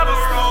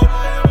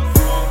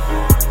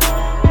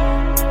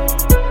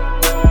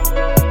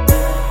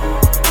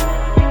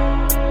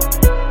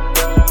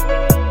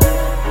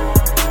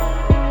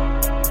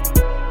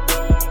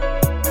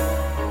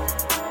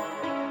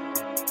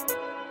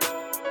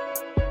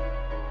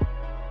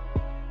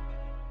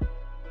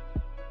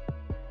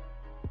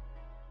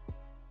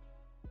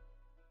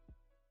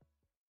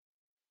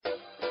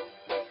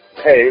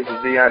 Hey, this is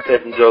Deontay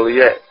from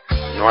Joliet.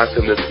 You know, I'm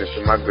still listening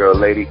to my girl,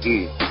 Lady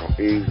E, on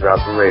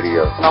Eavesdropping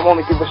Radio. And I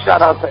want to give a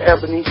shout out to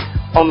Ebony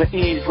on the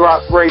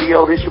Eavesdrop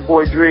Radio. This your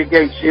boy Dre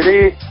Gates. Shit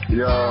is.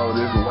 Yo,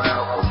 this is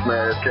Wow from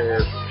Smash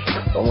Cast.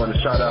 I want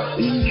to shout out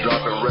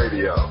Eavesdropping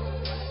Radio.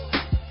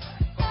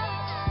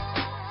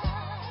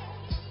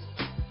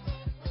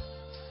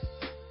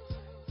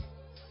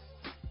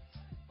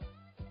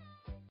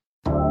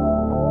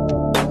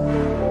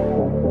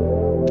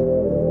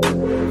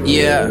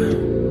 Yeah.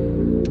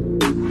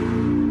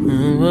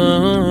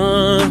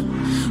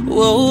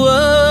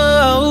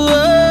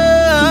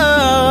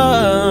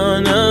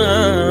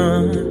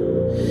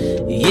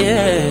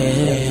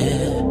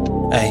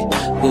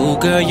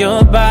 Girl,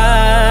 your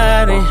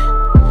body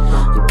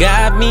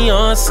got me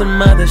on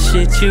some other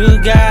shit, you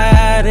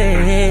got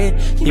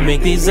it. You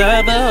make these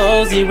other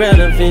hoes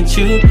irrelevant,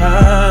 you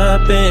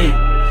poppin'.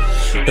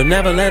 Don't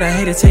never let a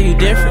hater tell you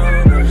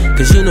different,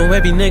 cause you know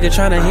every nigga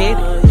tryna hit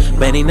it.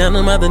 But ain't none of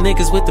them other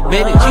niggas with the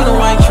business. You know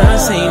I ain't tryna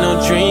say no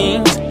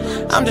dreams,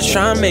 I'm just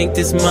tryna make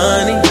this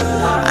money.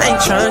 I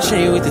ain't tryna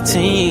share you with the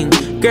team.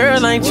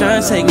 Girl, I ain't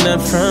tryna take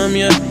nothing from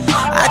you.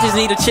 I just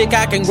need a chick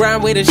I can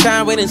grind with and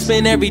shine with and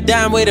spend every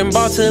dime with and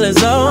ball till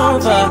it's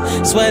over.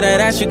 Swear that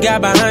ass you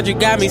got behind you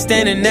got me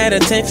standing at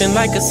attention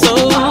like a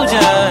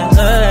soldier.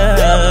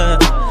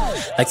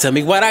 Like tell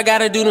me what I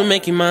gotta do to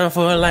make you mine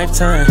for a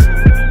lifetime.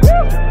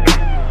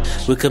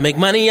 We could make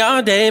money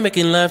all day,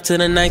 making love till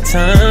the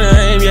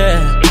nighttime,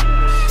 yeah.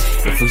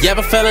 If we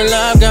ever fell in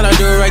love, girl, I'll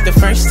do it right the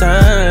first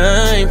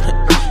time.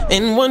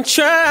 In one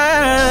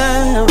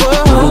try.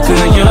 Whoa.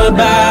 Girl, your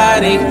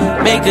body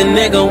make a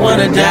nigga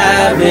wanna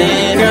dive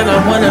in. Girl, I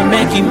wanna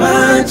make you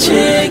my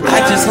chick.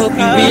 I just hope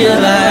you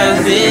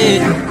realize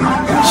it.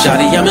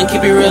 Shawty, I'ma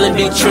keep it real and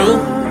be true.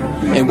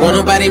 Ain't want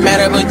nobody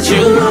matter but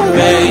you,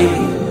 babe.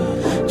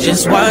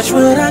 Just watch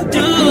what I do.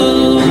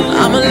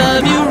 I'ma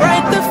love you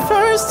right the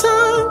first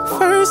time.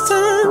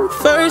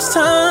 first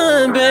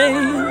time, baby.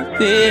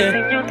 Yeah,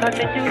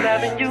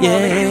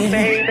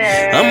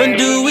 I'ma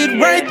do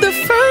it right the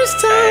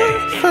first time,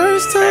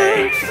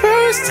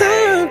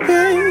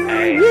 baby.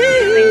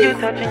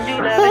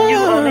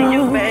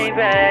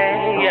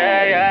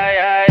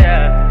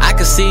 I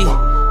can see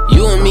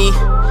you and me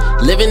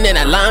living in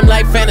that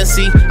limelight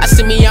fantasy. I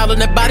see me all in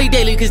that body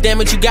daily, cause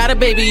damn it, you got it,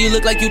 baby. You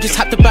look like you just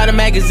hopped up out a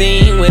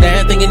magazine with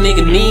everything a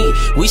nigga need.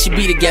 We should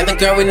be together,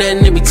 girl, with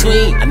nothing in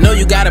between. I know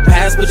you got a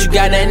past, but you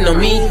got nothing on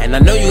me. And I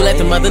know you let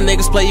them other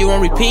niggas play you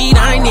on repeat.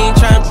 I ain't even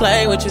trying to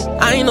play with you.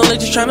 I ain't only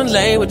just trying to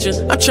lay with you.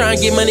 I'm trying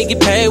to get money, get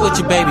paid with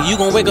you, baby. You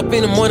gon' wake up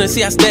in the morning,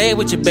 see I stay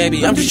with you,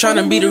 baby. I'm just trying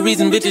to be the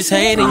reason bitches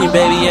hating you,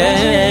 baby.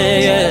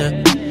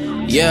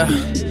 Yeah.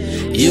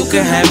 You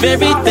can have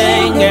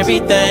everything.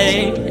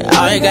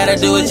 All you gotta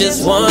do is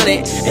just want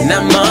it, and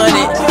I'm on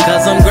it.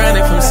 Cause I'm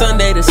grinding from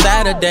Sunday to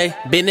Saturday.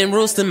 Bending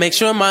rules to make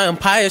sure my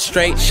empire's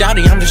straight.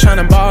 Shawty, I'm just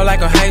tryna ball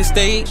like Ohio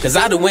State. Cause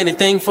I'd do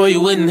anything for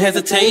you, wouldn't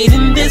hesitate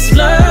in this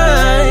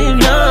life,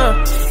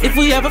 no. If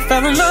we ever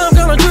fell in love,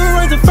 gonna do it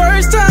right the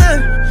first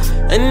time.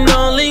 And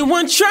only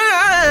one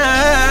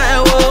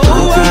try. Whoa,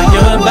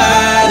 your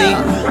body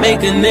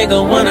make a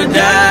nigga wanna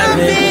dive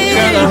in.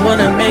 Girl, I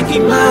wanna make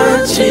you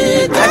my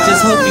chick. I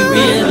just hope you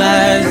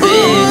realize it.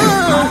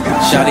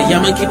 Shawty,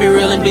 I'ma keep it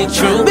real and be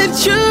true.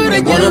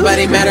 Won't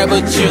nobody matter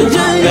but you,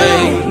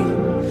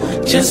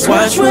 babe. Just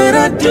watch what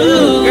I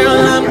do. Girl,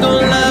 I'm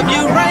gon' love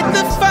you right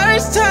the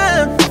first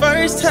time,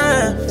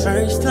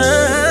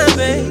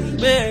 baby.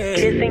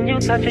 Kissing you,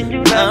 touching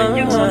you, loving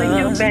you, holding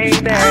you,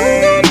 baby.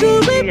 I'm gon'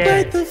 do it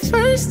right the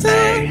first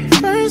time,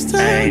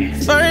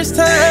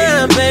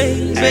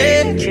 baby.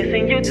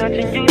 Kissing you,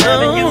 touching you,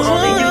 loving you,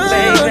 holding you,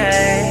 baby.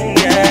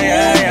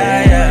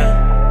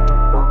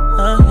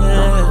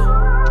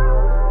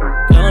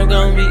 I'm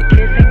gonna be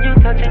kissing you,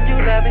 touching you,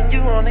 loving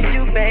you, holding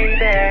you,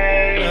 baby.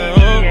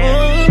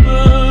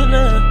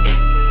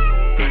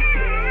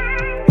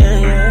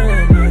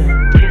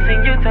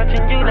 Kissing you,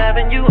 touching you,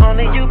 loving you,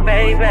 only you,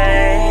 baby.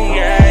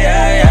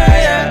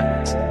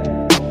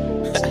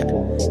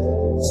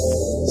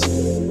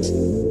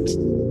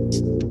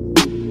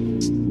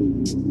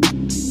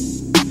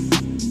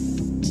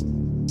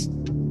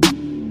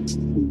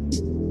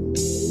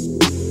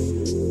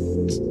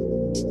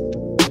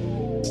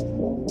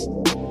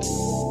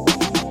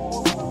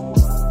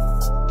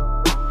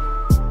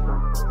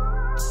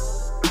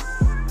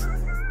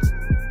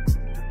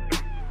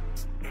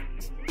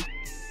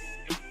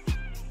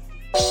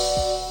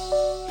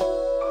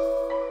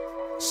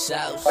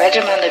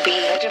 Regiment on the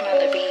beat.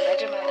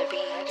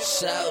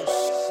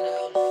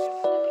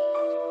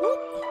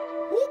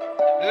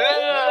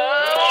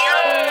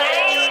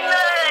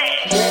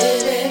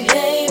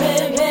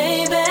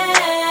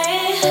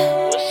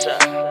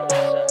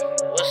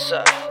 What's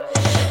up?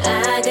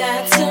 I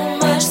got too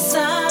much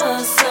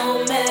sauce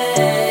on me.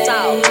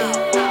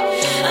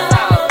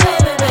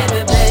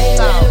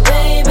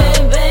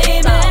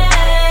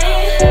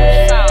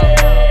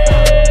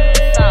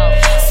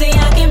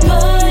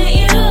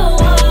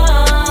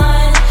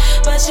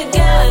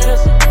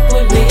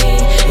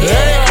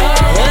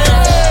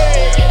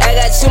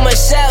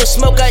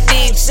 Smoke out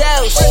the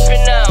exhaust.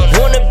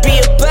 Wanna be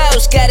a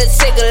boss, gotta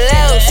take a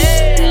loss.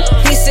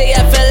 He say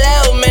I fell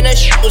out, man, that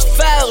shit was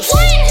false.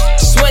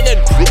 Swing a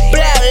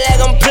blow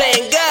like I'm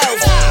playing golf.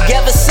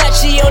 Got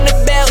Versace on the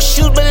belt,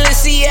 shoot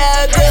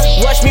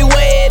Balenciaga. Watch me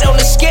weigh it on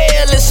the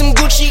scale and some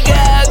Gucci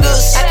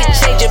goggles. I can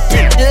change a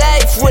bitch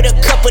life with a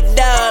couple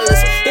dollars.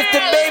 If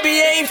the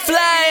baby ain't fly,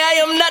 I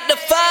am not the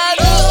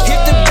father.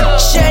 If the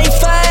bitch ain't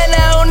fine,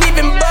 I don't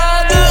even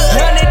bother.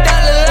 $100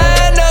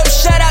 line up,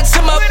 shout out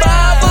to my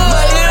barber.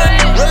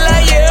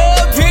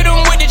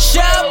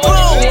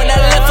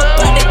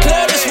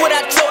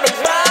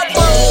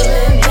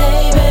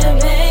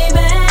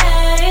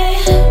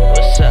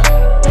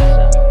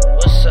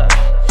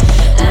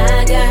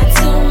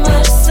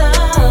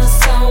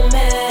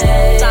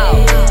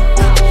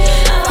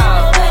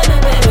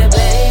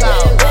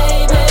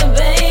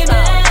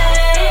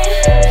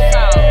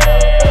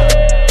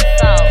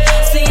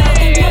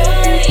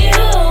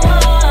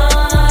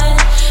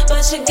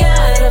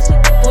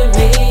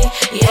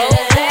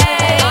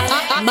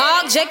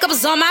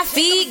 On my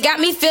feet, got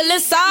me feeling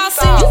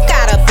saucy. You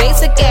got a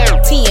basic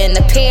guarantee and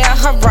a pair of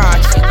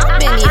Harachi. I'm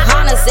Benny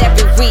Hanna's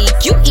every week,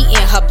 you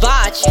eating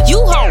hibachi. You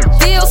home,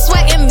 feel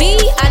sweating me,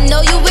 I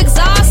know you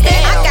exhausted.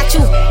 I got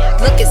you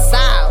looking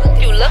sour.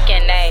 You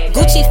looking at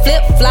Gucci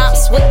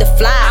flip-flops with the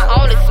fly. I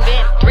only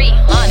spent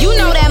 $300. You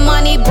know that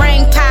money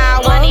bring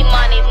power. Money.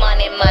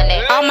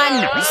 All my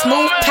niggas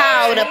smooth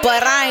powder,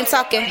 but I ain't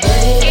talking.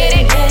 Get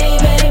it,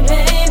 baby.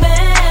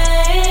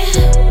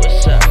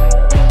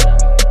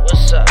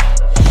 What's up?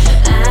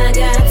 I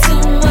got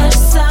too much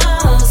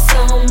sauce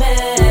on me.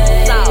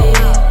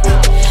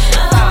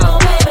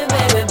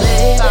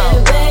 Oh,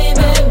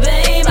 baby.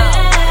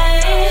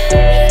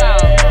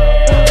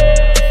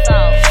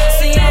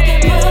 See, I can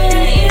put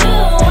you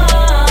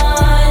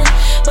on,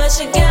 but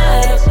you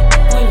gotta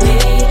with me,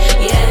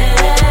 yeah.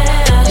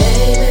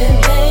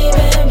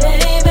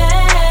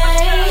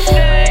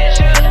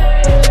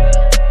 Baby.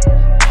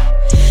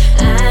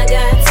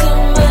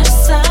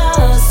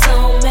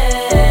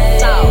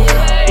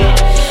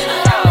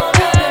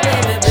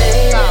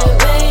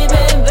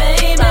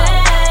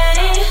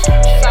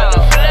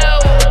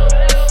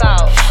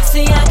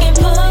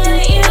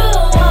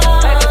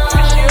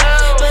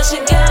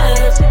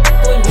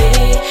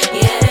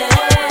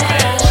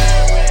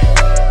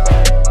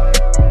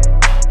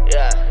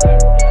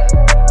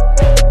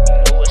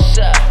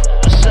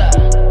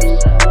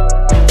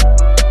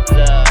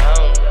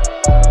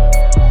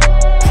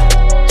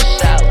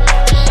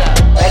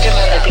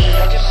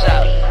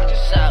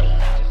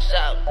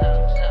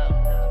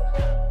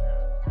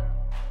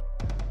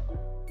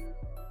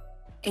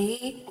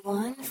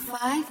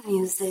 Live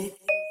music.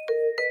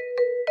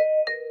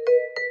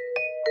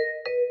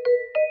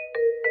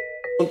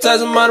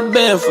 Sometimes I'm out of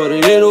band for the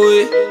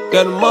 808.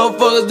 Got the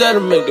motherfuckers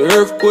that'll make the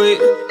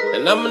earthquake.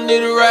 And I'ma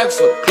need a rack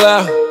for the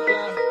cloud,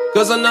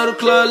 cause I know the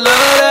club love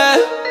that.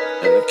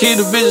 And I keep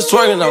the bitches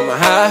twerking on my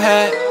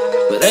hi-hat.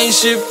 But ain't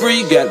shit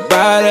free, gotta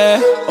buy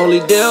that. Only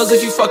deals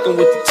if you fucking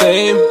with the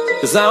team,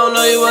 cause I don't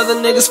know you other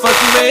niggas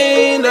fucking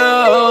me,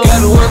 no.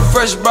 Gotta work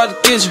fresh about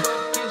the kitchen.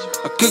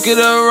 I cook it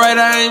up right,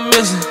 I ain't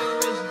missing.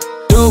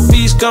 Dope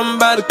piece coming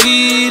by the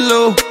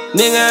kilo.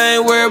 Nigga, I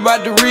ain't worried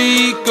about the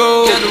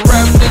Rico. Got the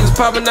rap niggas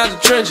popping out the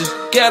trenches.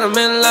 Got them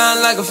in line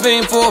like a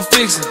fiend for a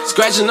fixin'.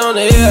 Scratching on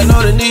the head, I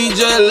know they need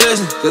you to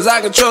listen. Cause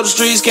I control the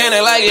streets, can't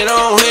act like it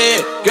on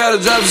head.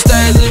 Gotta drop the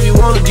stats if you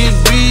wanna get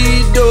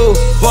beat, though.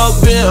 Fuck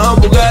being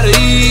humble, got an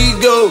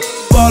ego.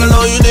 Fallin'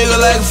 on you nigga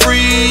like a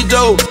free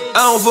dough.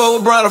 I don't fuck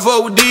with Brown, I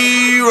fuck with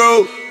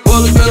D-Row.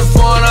 Pull a bit of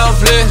phone, I'm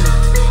flexin'.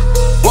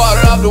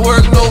 Water off the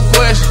work, no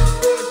question.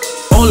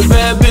 Only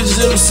bad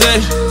bitches in the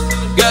section.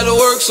 Gotta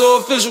work so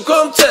official,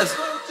 come test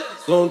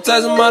it.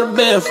 Sometimes I'm out of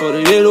band for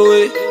the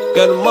 808.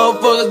 Got the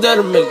motherfuckers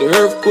that'll make the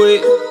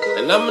earthquake.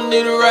 And I'ma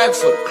need a rack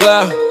for the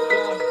cloud,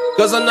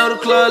 cause I know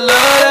the club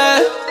love that.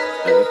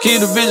 And I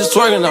keep the bitches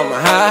twerking on my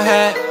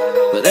hi-hat.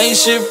 But ain't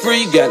shit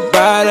free, gotta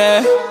buy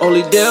that.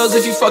 Only deals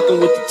if you fucking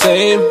with the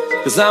team,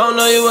 cause I don't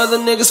know you other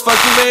niggas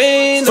fucking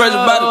me, no. Fresh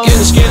about to get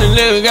a skinny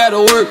nigga,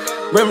 gotta work.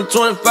 Bring me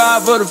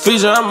 25 for the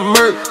feature, I'm a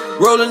merc.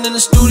 Rollin' in the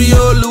studio,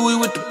 Louis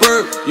with the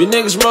perk. You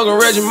niggas smoking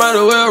Reggie, might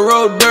as well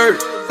roll dirt.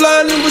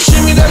 Flyin' in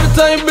Bushimi, every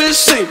time you bitch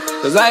see.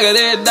 Cause I got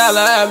every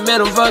dollar, I admit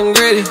I'm fucking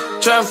gritty.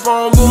 Trap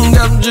phone boom,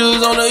 got some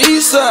Jews on the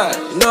east side.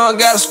 You know I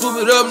gotta scoop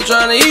it up, I'm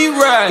tryna eat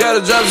right. Gotta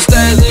drop the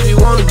stats if you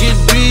wanna get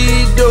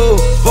beat, though.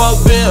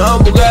 Fuck being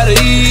humble, got an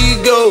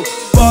ego.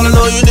 Fallin'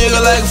 on you nigga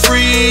like a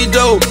free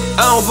dough.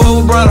 I don't fuck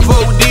with Brown, I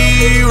fuck with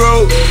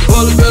D-Row.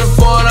 Pull a bit of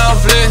phone, I'm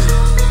flexin'.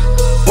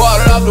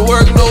 Water off the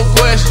work, no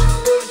question.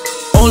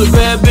 Only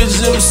bad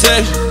bitches in the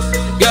section.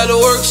 Gotta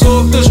work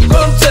so official,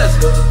 come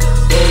test it.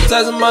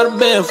 Sometimes I'm out of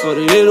band for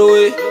the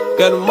 808.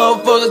 Got the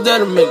motherfuckers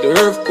that'll make the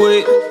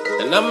earthquake.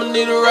 And I'ma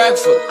need a rack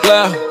for the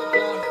cloud,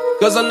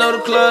 cause I know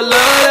the club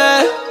love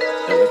that.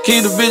 And I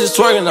keep the bitches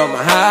twerking on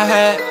my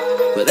hi-hat.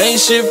 But ain't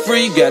shit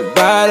free, gotta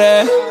buy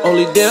that.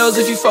 Only deals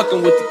if you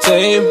fucking with the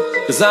team,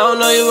 cause I don't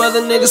know you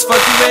other niggas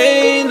fucking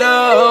me,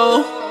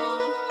 no.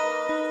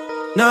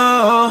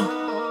 No.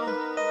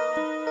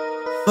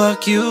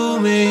 Fuck you,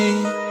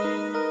 me.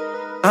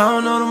 I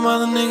don't know them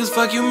other niggas,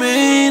 fuck you,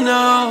 me,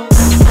 no.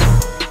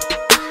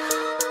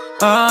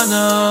 Oh,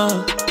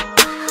 no.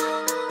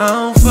 I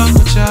don't fuck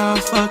with y'all,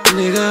 fuck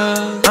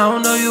niggas. I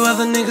don't know you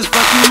other niggas,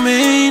 fuck you,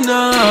 me,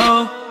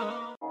 no.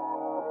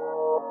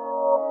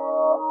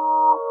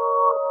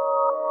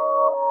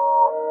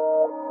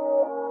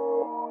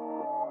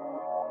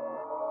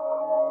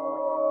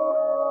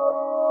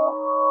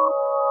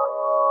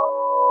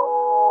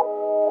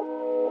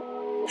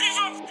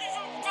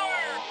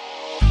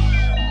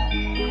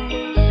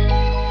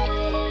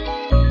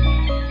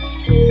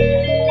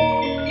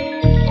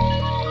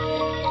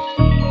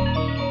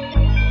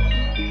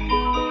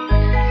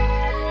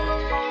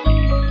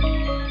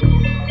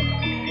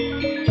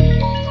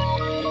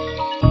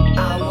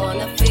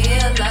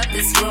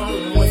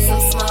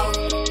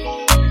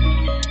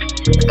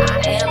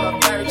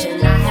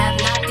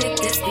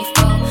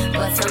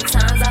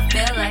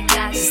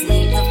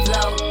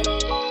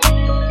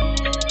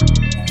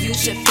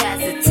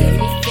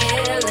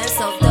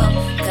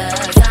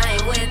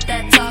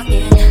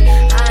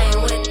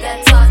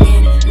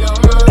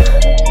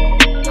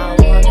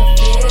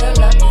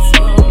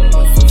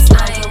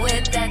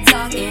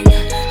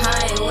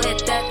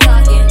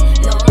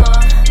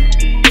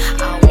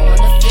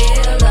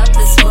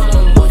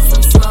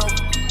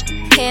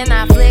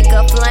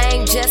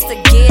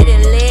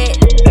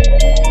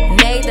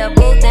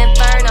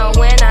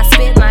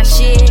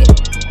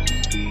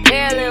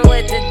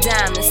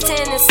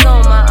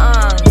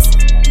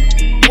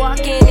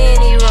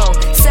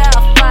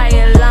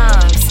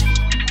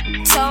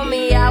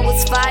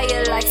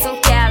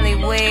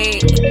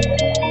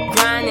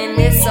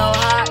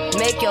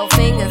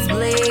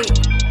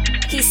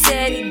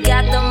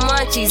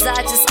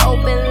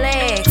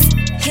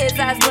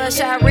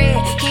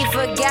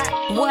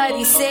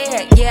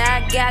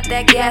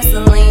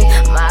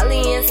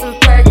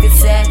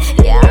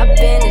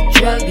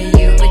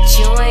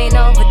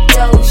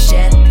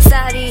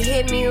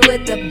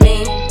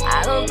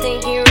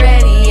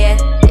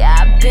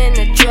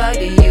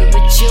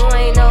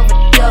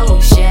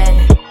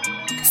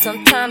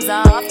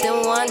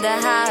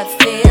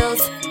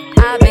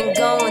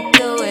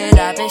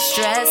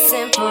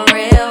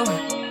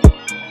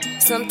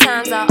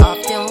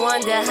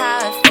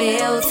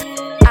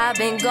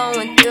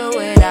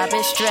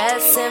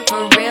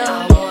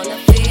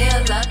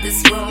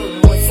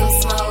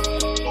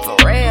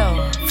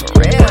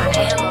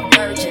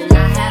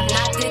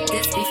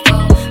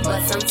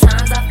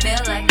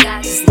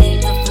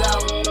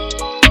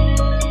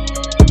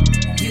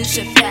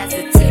 Should pass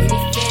it to me,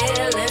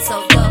 feeling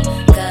so dope.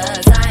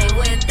 Cause I ain't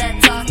with that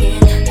talking.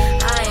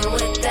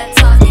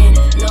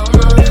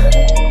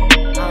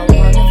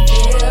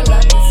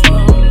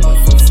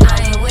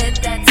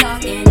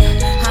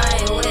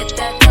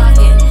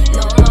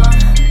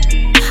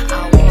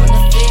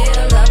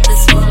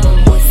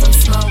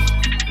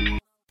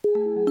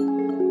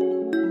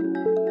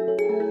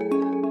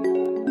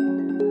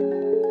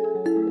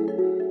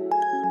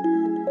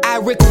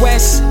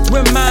 West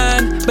with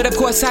mine, but of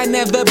course I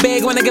never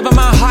beg. Wanna give her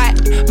my heart,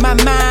 my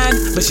mind,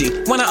 but she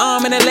want an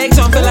arm and a leg,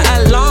 so I'm feeling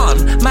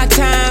alarmed. My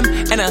time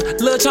and a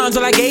little charms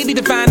all I gave you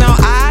to find out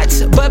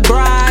odds, but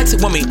brides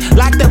want me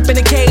locked up in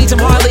a cage. I'm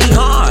hardly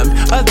harmed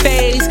or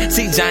phased.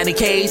 See Johnny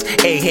Cage,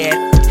 egghead.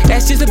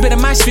 That's just a bit of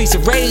my streets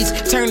of rage.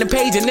 Turn the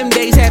page and them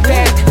days have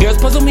passed. Girls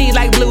puzzle me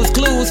like Blue's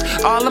Clues,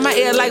 all in my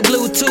ear like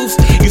Bluetooth.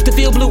 Used to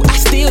feel blue, I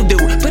still do.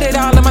 Put it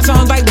all in my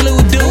songs like Blue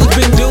Dudes.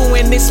 Been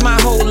doing this my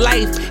whole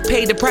life.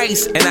 Paid the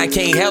price and I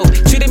can't help.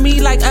 Treated me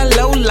like a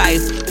low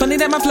life. Funny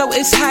that my flow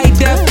is high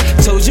def.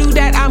 Told you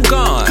that I'm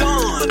gone.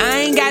 I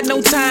ain't got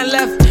no time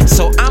left,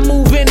 so I'm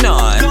moving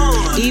on.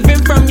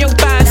 Even from your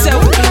fine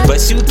self, but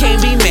you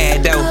can't be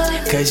mad though,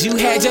 cause you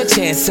had your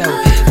chance, so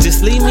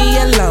just leave me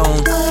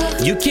alone.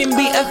 You can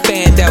be a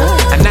fan though.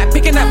 I'm not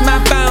picking up my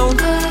phone,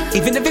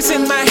 even if it's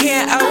in my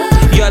hand. Oh,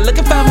 you're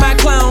looking for my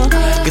clone,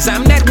 cause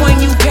I'm that one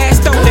you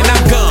passed on and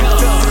I'm gone.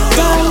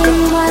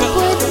 Darling, what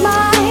would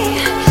my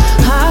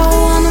heart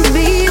wanna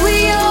be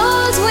with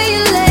yours? Will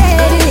you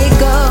let it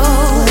go?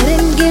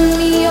 Wouldn't give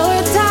me your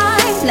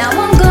time. Now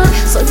I'm gone,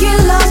 so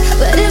you're lost,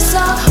 but it's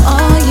all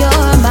on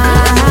your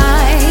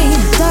mind.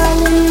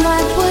 Darling,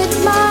 what would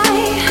my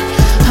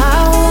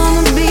heart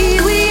wanna be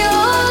with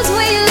yours?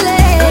 Will you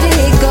let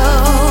it go?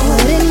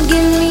 Wouldn't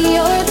give me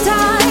your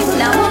time.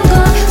 Now I'm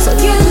gone, so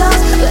you're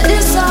lost, but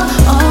it's all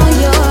on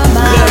your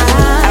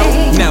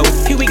mind. No,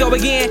 here we go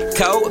again.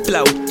 Cold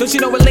flow, don't you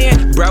know what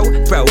land?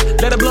 Bro,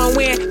 let her blow and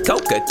win.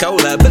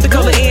 Coca-Cola, put the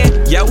cola in.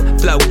 Yo,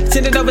 flow,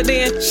 send it over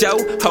then. Show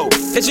hope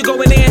that you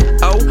going in.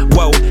 Oh,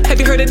 whoa, have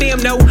you heard of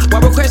them? No,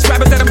 why request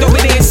rappers that I'm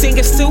doing in?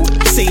 Singers too,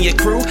 senior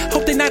crew.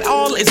 Hope they not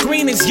all as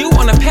green as you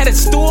on a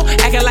pedestal.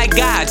 Acting like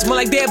gods, more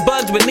like dead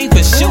bugs beneath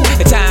a shoe.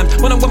 At times,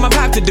 when I'm with my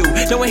pop to do,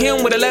 knowing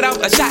him would've let off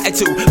a shot or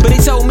two. But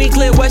he told me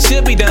clear what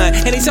should be done,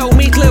 and he told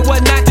me clear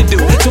what not to do.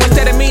 So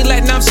instead of me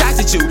letting off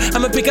shots at you,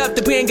 I'ma pick up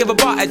the pen, give a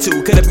bar or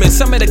two. Could've been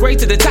some of the great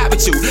to the top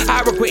with you.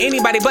 I work with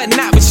anybody but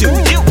not with you.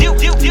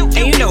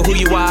 And you know who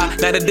you are.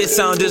 Now that this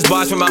song just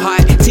bars from my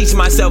heart. Teach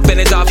myself and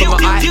it's all from my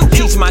art.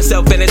 Teach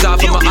myself and it's all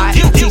from my art.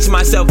 Teach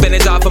myself and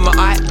it's all from my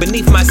art.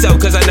 Beneath myself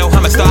cause I know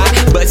I'm a star.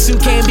 But you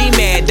can't be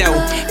mad though,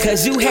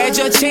 cause you had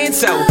your chance,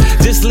 so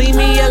just leave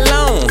me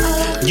alone.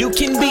 You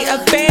can be a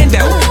fan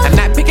though. I'm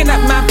not picking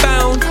up my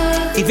phone,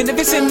 even if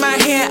it's in my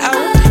hand.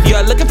 Oh,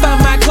 you're looking for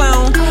my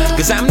clone,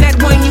 cause I'm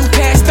that one you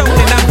passed on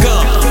and I'm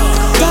gone.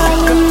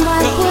 Darling,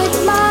 what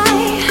would my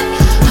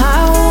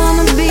heart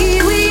wanna be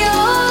with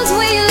yours?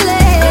 Will you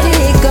let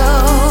it go?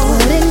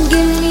 Wouldn't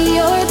give me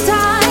your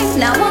time.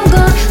 Now I'm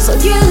gone, so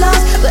you're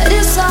lost, but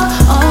it's all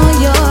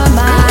on your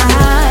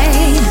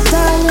mind.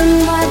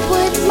 Darling, what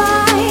would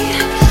my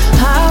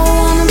heart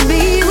wanna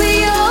be with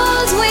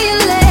yours? Will you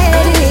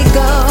let it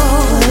go?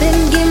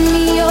 Wouldn't give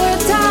me your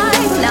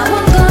time. Now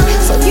I'm gone,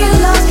 so you're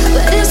lost,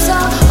 but it's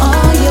all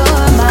on your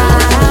mind.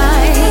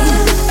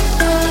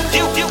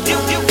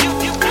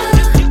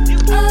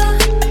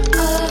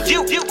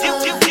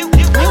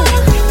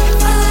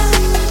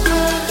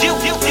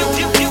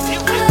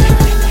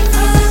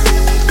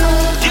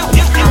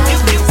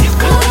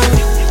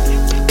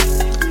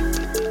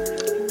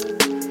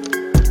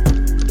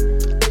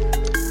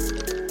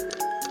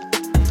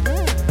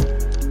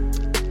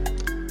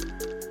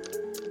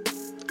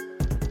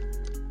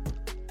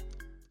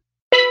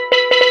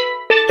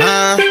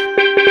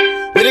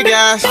 With the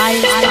guys,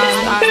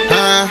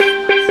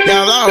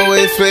 y'all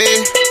always play.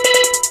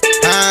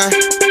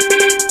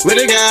 With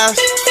the guys,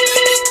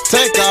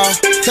 take off.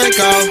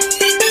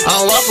 I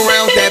don't walk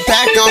around with that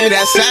pack on me,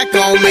 that sack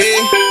on me.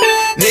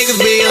 Niggas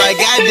be like,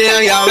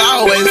 goddamn, y'all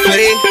always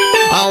play.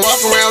 I don't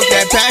walk around with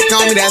that pack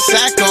on me, that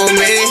sack on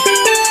me.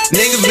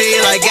 Niggas be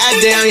like,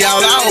 goddamn,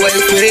 y'all always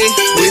play.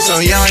 We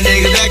some young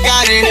niggas that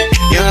got it.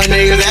 Young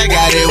niggas that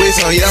got it. We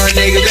some young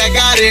niggas that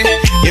got it.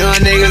 Young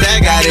niggas that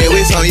got it.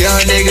 We some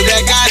young niggas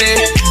that got it.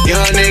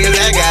 Young niggas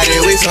that got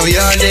it. We some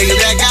young niggas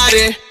that got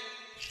it.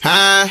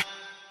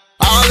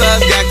 All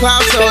us got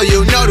clout, so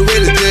you know the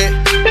way legit.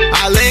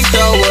 I linked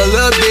up with a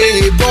little bit,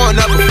 he pouring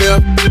up a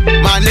fifth.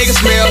 My nigga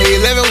smell, he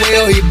living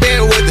well, he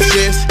been with the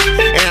shits.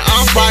 And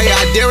I'm fire,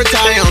 I did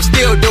retire, I'm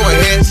still doing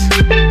hits.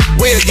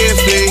 We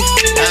against me,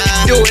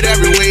 do it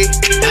every week.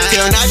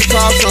 Till now you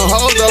call some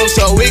hoes up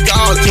so we can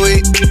all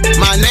tweet.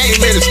 My name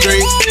in the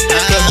streets,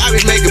 cause I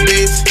be making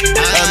beats.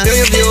 A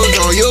million views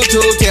on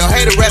YouTube, tell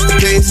hey the rest in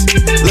peace.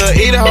 Lil'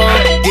 eat a hoe,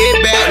 get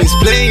back, we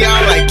splitting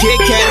y'all like Kit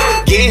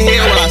Kat. Get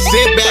here while I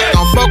sit back,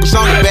 don't focus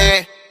on the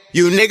bag.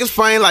 You niggas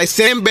fighting like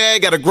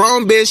Sinbad, got a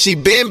grown bitch, she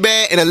been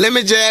bad, in a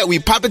lemon jack, we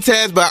poppin'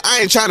 tags, but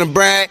I ain't tryna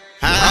brag.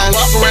 I don't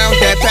walk around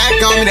with that pack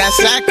on me, that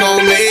sack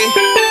on me.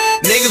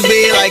 Niggas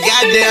be like,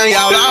 goddamn,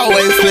 y'all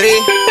always play.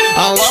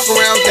 I don't walk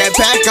around with that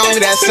pack on me,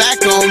 that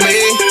sack on me.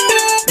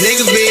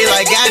 Niggas be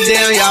like,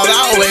 goddamn, y'all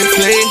always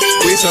play.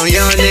 We some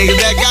young niggas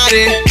that got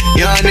it.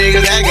 Young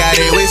niggas that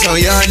got it. We some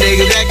young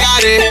niggas that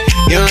got it.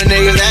 Young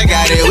niggas that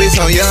got it. We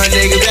some young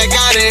niggas that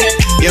got it.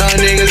 Young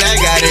niggas that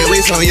got it. We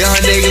some young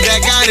niggas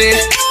that got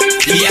it.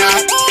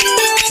 Yeah.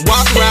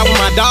 Walk around with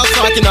my dog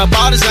talking up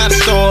all designer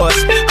stores.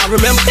 I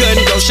remember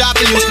couldn't go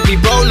shopping, used to be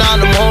broke, not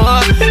no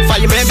more.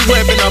 Fireman be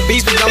whipping on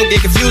beats, but don't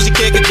get confused and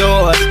kicking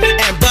doors.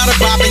 And butter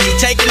popping, he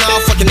taking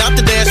off, fucking up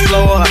the dance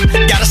floor.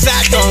 Got a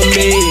sack on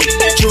me,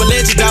 true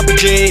religion double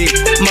G.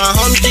 My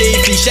homie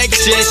Keith, he shaking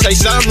shit, say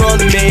something wrong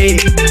to me.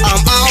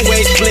 I'm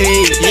always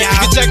pleased, yeah,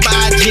 you can check my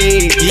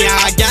IG. Yeah,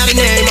 I got a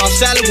name, I'm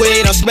selling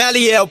weed, I'm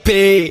smelly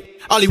LP.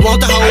 All he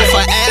want the hoe for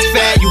ass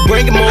fat, you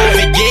bring him over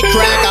and get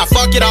crack. I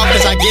fuck it off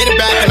cause I get it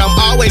back and I'm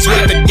always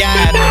with the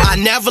guy. I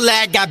never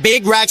lag, got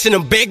big racks and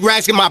them big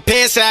racks, get my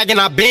pants sagging,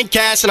 I been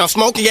cash and I'm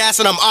smoking gas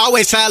and I'm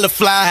always hella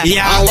fly.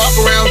 Yeah, I walk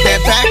around with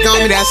that pack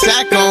on me, that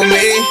sack on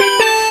me.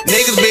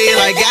 Niggas be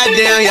like,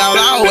 goddamn, y'all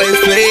always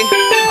play.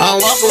 I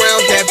walk around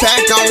with that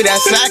pack on me,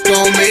 that sack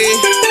on me.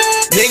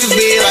 Niggas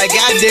be like,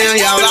 goddamn,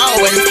 y'all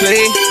always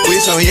play. We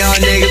some young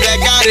niggas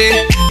that got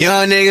it.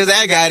 Young niggas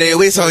that got it.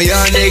 We some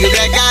young niggas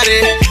that got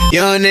it.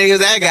 Young niggas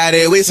that got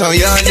it. We some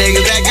young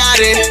niggas that got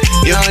it.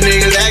 Young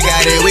niggas that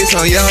got it. We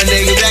some young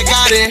niggas that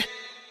got it.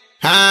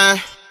 Huh?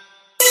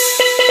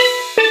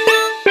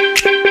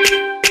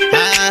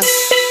 Huh?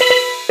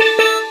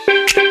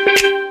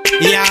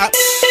 Yeah.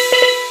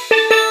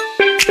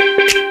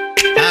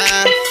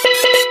 Huh?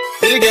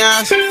 Here it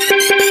goes.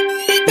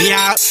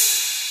 Yeah.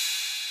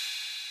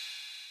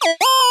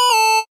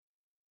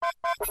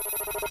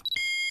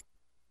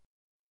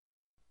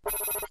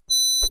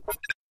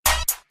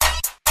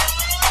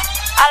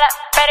 All the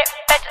pretty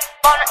bitches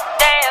wanna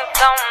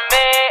dance on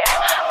me.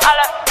 All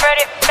the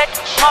pretty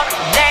bitches wanna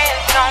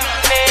dance on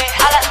me.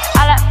 All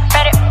the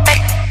pretty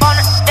bitches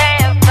wanna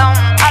dance on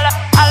me.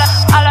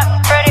 All the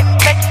pretty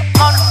bitches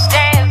wanna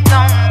dance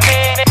on me.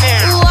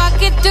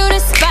 Walking through the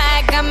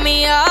spot, got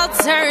me all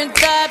turned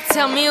up.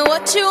 Tell me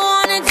what you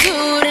wanna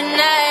do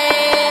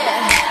tonight.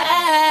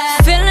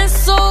 Feeling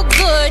so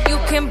good, you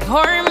can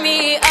pour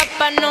me up.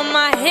 I know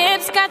my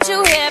hips got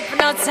you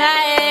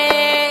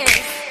hypnotized.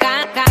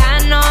 Got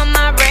on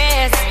my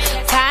wrist,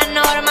 tied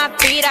on my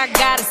feet. I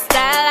got a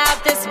style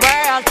out this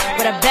world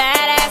with a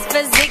badass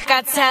physique.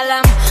 I tell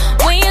 'em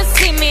when you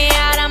see me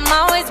out, I'm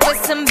always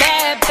with some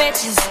bad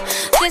bitches.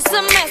 This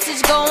a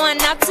message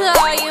going out to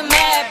all you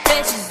mad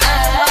bitches. I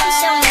don't want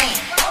your man,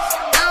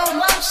 I don't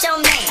want your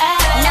man.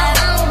 No,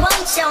 I don't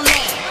want your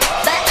man,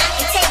 but I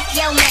can take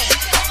your man.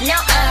 No,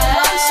 I don't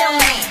want your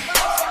man,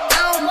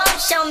 I don't want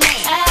your man.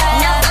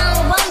 No, I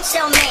don't want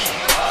your man,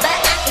 but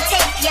I can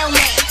take your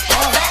man.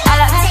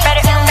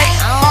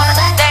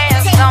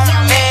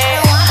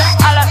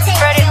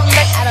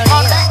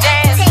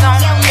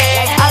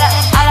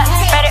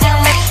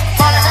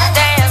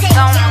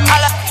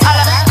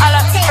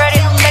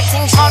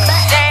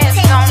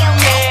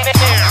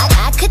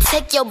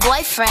 Your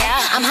boyfriend,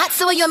 I'm hot,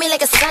 so you on me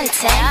like a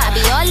suntan. I be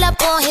all up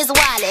on his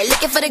wallet,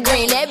 looking for the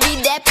green. Let be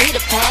that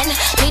Peter Pan,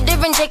 Peter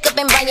and Jacob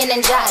and Brian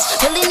and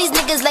Josh, pulling these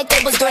niggas like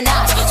they was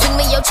doorknobs. Swing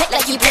me your check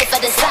like you play for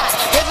the Sox.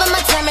 Give him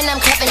my time and I'm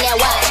cuffing that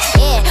watch.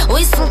 Yeah,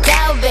 we some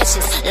cow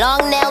bitches,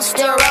 long nails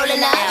still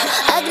rolling up.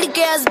 Ugly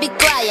girls be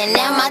quiet,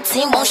 now my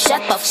team won't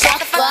shut the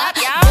fuck up.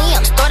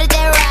 Damn, started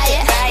that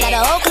riot, got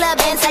a whole club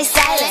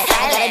anti-silent.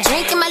 I got a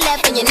drink in my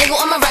left and your nigga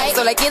on my right,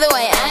 so like either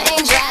way, I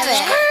ain't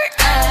driving.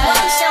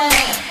 Show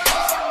me.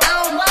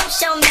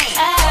 Your man.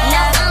 No,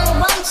 I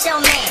don't want your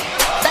man,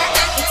 but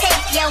I can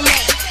take your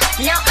man.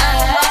 No, I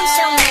don't want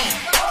your man,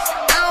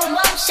 I don't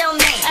want your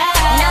man.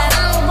 No, I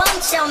don't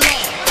want your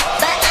man,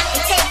 but I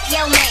can take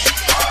your man.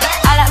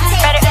 All the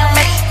pretty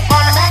bitches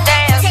wanna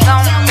dance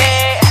on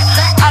me.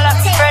 All the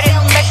pretty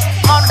bitches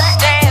wanna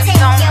dance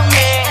on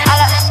me.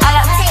 All the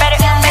pretty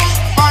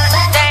bitches wanna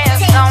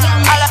dance on me.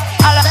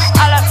 All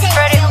the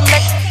pretty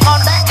bitches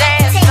wanna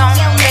dance on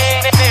me.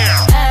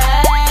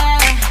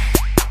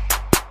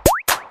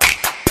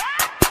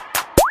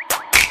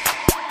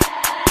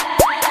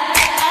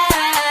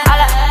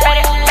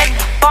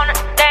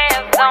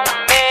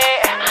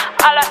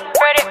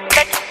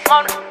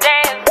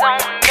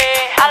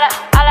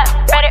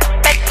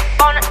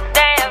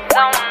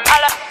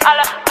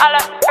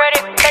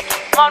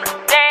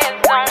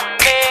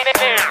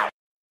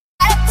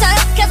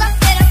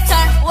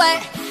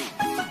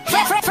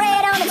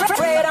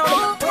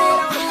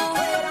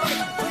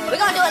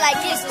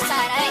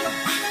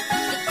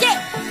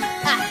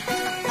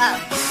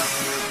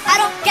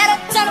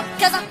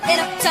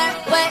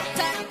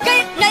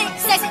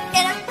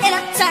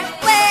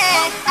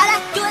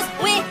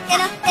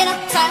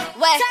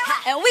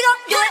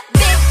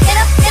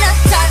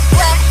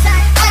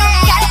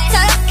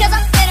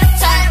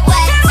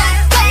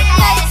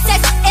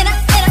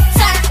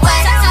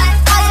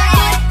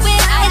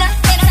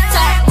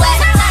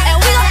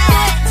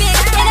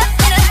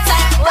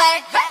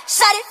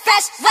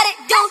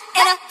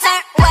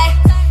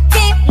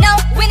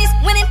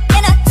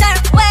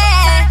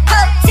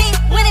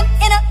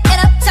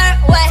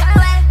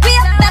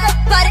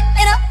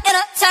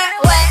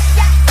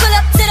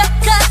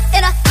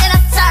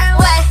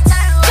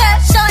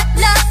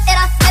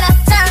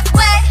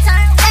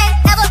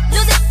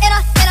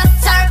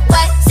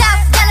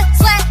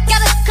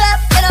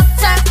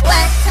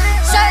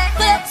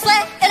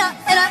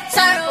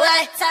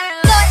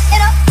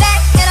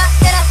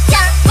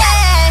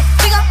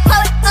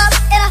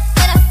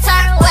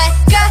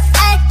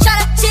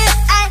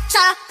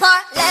 my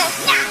parlay.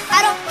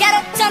 I don't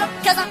gotta turn up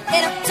cause I'm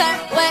in a turn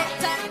way.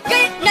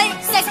 Girl, you know you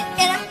sexy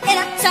in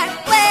a turn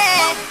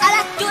way. All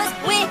I do is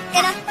win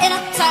in a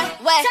turn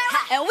way.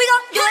 And we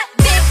gon' do it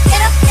big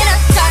in a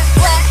turn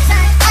way.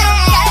 I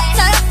don't gotta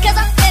turn up cause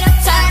I'm in a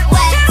turn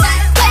way.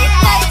 Girl, you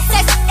know you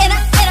sexy in a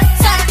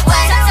turn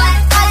way.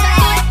 All I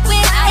do is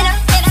win in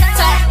a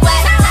turn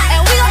way.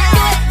 And we gon'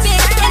 do it big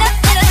in a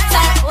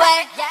turn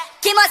way.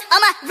 Keep much on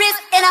my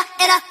wrist in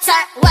a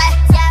turn way.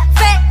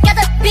 Fred got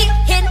the beat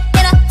hitting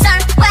in a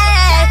turn way.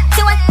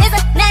 2-1 is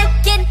a name,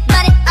 getting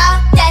money all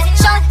day.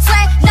 Showing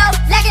swag, no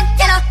lagging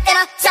in a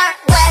turn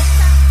way.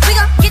 We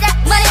gon' get that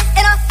money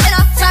in a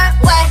turn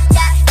way.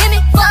 Give me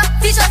 4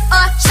 features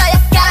or show you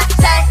gotta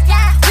pay.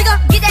 We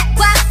gon' get that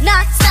guap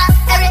non-stop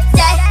every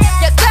day.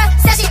 Your girl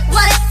said she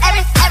want it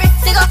every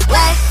single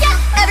way.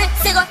 Every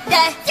single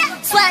day.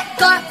 Swag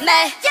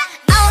gourmet.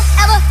 I won't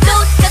ever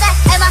lose cause that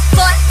ain't my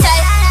forte.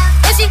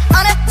 If she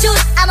on a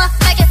juice, I'ma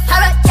make it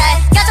hurricane.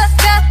 Got your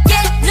girl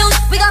getting loose,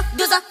 we gon'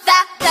 do some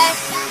foul play.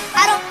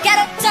 I don't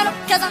gotta turn up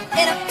cause I'm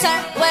in a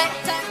turn way.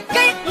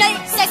 Girl, you know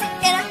you sexy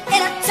in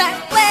a turn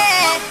way.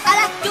 All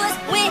I do is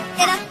win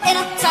in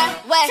a turn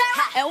way.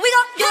 And we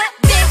gon' do it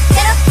big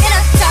in a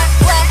turn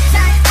way.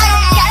 I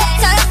don't gotta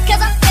turn up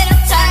cause I'm in a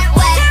turn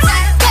way.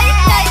 Girl, you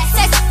know you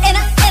sexy in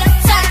a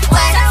turn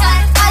way.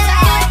 All I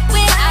do is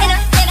win in a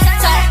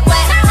turn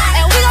way.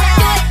 And we gon'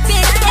 do it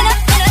big in a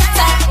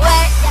turn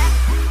way.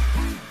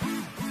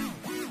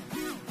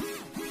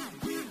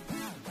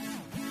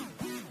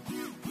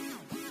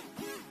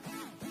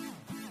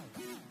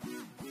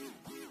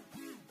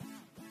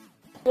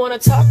 Wanna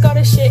talk all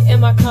this shit in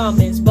my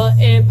comments, but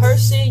in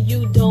person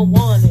you don't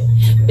want it.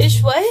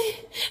 Bitch,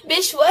 wait,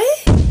 bitch,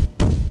 wait,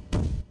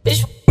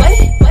 bitch, wait,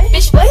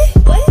 bitch, wait,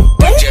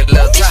 Just a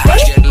little time,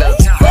 just a little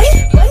time.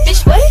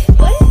 bitch, wait,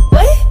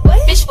 bitch, wait,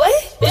 bitch, wait,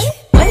 bitch,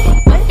 wait,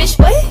 bitch,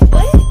 wait,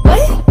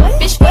 bitch,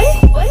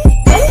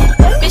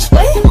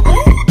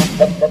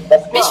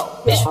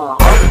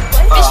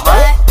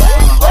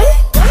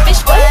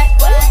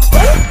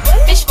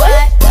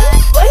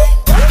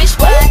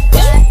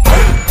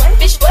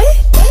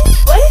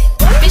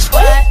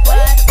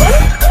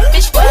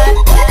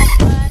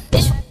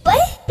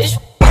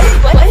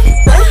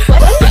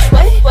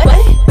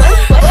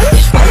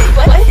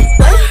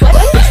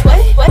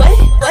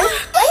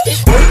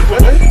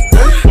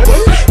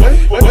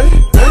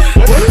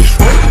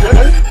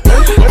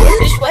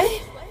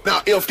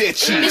 If that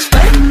shit.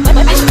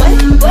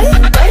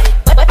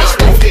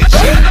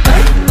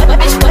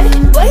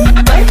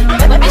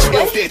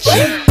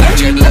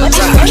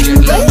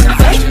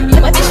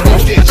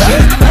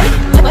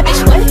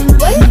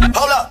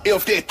 Hold up,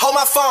 if that, hold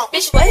my phone.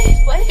 Bitch, wait,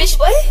 bitch,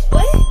 wait,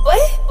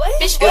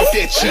 bitch, wait, if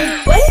that shit.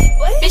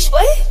 Bitch,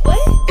 wait,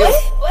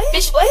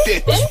 bitch, wait,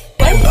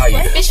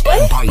 Empire, bitch,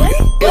 wait, Empire,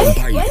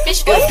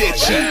 bitch, if wait, that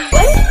shit.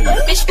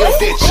 bitch, If that shit. bitch, bitch, If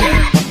that shit.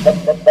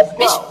 bitch, bitch,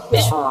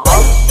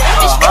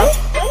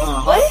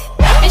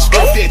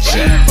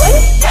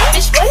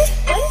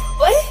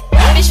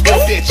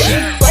 If that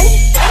shit.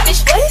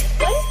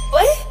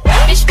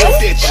 bitch, If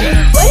that shit.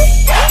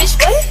 bitch,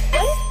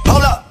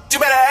 Hold up, you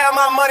better have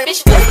my money.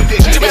 bitch,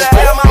 You better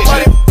have my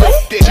money.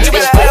 You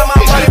better have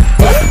my money.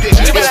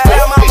 You better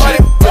have my money.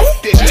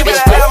 You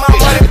better have my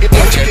money.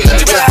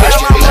 You better have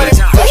my money.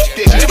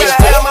 You better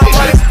have my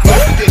money.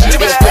 You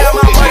better have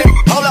my money.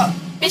 Hold up,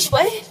 bitch,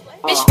 wait,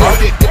 bitch,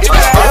 you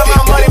better have my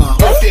money.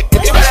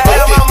 You better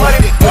have my money.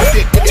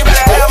 You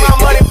better have my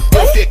money.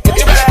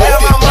 You better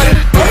have my money.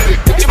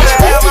 You better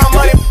have my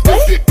money.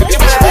 You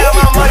better have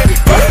my money.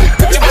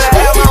 You better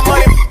have my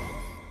money.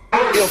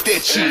 If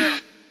that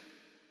shit.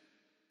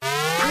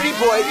 Pretty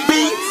boy,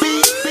 beat.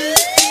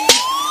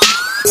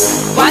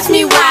 Watch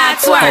me wide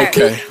twerk.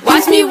 Okay.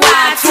 Watch me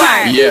wide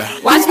twerk. Yeah.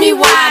 Watch me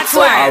wide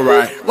twerk.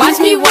 Alright. Watch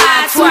me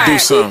wide twerk. Do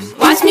something.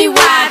 Watch me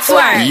wide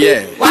twerk.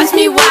 Yeah. Watch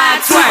me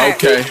wide twerk.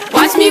 Okay.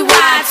 Watch me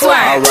wide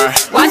twerk. Alright.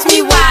 Watch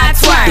me wide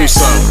twerk. Do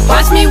something.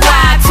 Watch me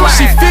wide twerk.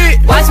 She fit.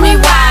 Watch me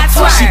wide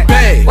twerk. She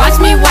bad. Watch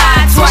me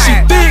wide twerk. She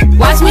thick.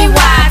 Watch me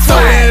wide Throw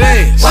twerk. that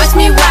ass. Watch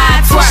me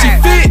wide twerk. She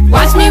fit.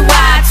 Watch me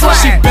wide twerk.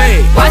 She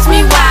bad. Watch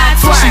me wide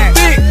twerk. She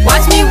thick.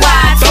 Watch me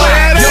wide Throw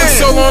that twerk. ass. Young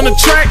Soul on the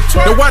track.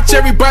 Now watch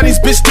everybody's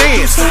bitch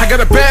dance. I got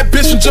a bad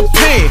bitch from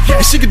Japan,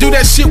 and she can do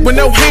that shit with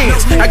no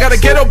hands. I got a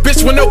ghetto bitch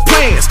with no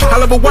plans. I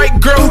love a white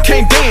girl who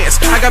can't dance.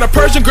 I got a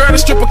Persian girl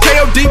that strip a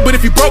KOD, but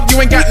if you broke, you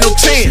ain't got no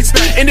chance.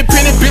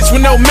 Independent bitch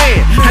with no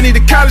man. I need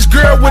a college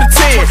girl with a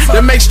 10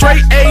 that make straight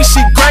A's,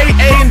 she grade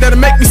A, and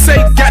that'll make me say,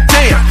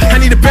 goddamn. I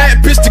need a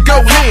bad bitch to go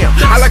ham.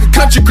 I like a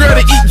country girl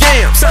to eat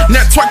yams.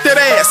 Now twerk that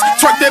ass,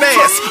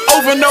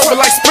 over and over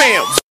like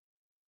spam.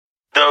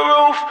 The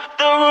roof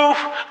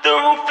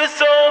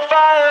is on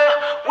fire.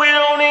 We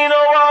don't need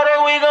no water,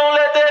 we gon'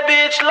 let that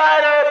bitch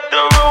light up. The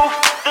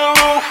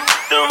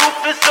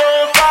roof is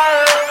on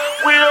fire.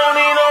 We don't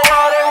need no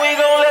water, we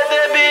gon' let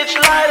that bitch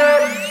light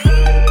up.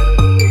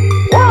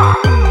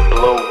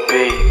 Blue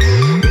beats,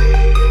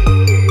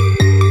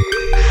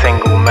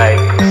 single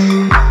makers.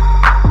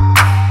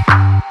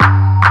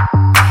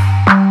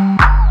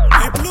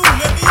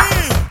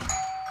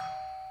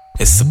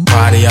 It's a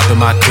party up in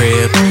my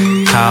crib.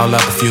 Call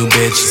up a few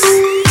bitches,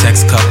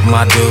 text a couple of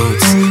my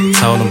dudes,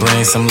 told them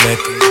bring some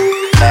liquor.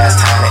 Last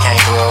time they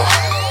came through,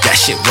 that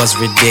shit was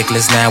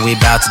ridiculous. Now we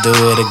about to do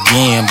it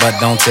again, but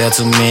don't tell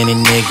too many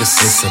niggas.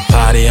 It's a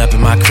party up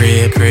in my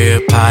crib,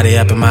 party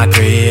up in my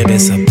crib.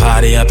 It's a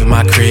party up in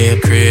my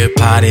crib,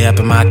 party up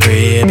in my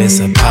crib. It's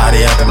a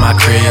party up in my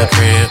crib,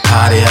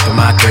 party up in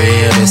my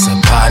crib. It's a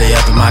party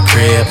up in my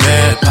crib,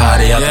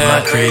 party up in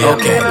my crib.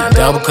 Okay,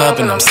 double cup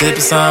and I'm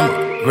sipping some.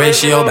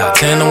 Ratio about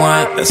 10 to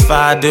 1. That's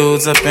 5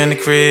 dudes up in the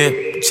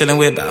crib, chillin'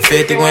 with about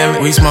 50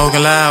 women. We smoking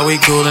loud, we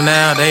coolin'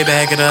 out. They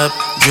back it up,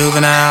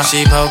 juvenile.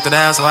 She poked it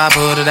out, so I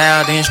put it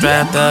out. Then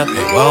strapped up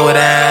and roll it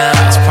out.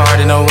 It's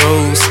party, no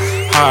rules.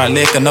 Hard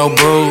liquor, no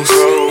bruise.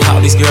 All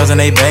these girls in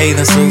they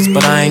bathing suits,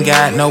 but I ain't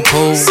got no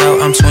pool.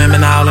 So I'm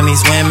swimming all in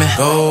these women.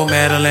 Gold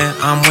medalin',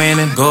 I'm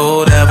winning.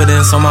 Gold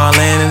evidence on my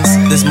linens.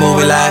 This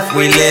movie life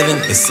we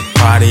living. It's a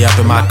party up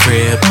in my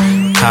crib.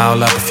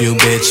 Call up a few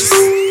bitches,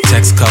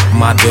 text a couple of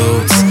my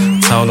dudes,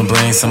 told them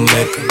bring some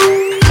liquor.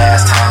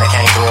 Last time they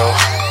came through,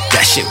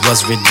 that shit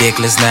was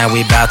ridiculous. Now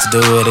we about to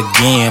do it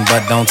again,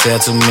 but don't tell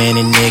too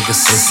many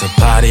niggas. It's a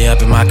party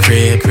up in my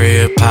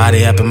crib,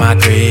 party up in my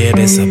crib.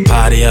 It's a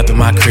party up in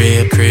my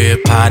crib,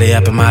 party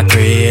up in my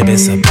crib.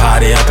 It's a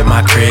party up in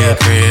my crib,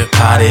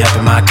 party up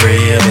in my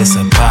crib. It's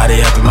a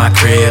party up in my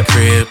crib,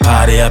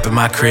 party up in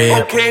my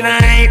crib. Okay, there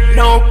ain't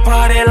no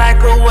party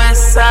like a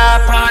West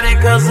Side party,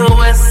 cause a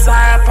West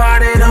Side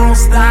party don't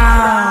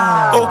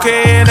stop.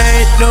 Okay, it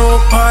ain't no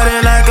party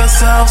like a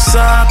South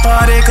Side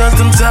party, cause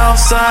them South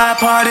Side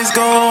parties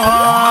go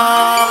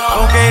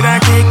hard. Okay, now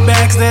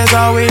kickbacks, that's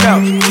all we know.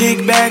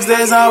 Kickbacks,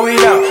 that's all we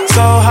know.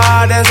 So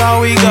hard, that's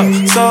all we go.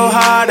 So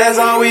hard, that's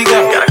all we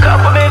go. Got a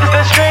couple niggas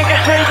that's drinking,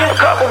 a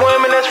couple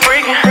women that's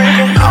freaking.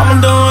 All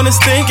I'm doing is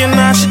thinking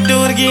I should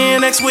do it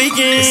again next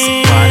weekend. It's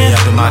a party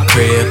up in my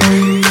crib.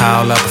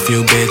 Call up a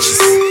few bitches,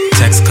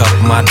 text a couple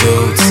of my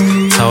dudes,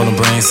 told them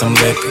bring some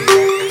liquor.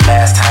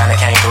 Last time they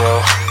came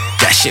through,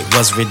 that shit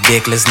was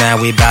ridiculous. Now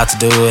we about to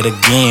do it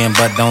again,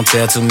 but don't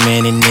tell too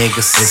many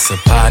niggas. It's a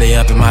party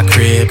up in my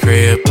crib,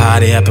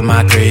 party up in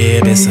my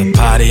crib. It's a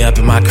party up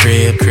in my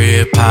crib,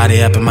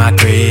 party up in my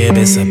crib.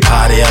 It's a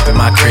party up in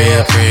my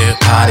crib,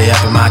 party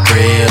up in my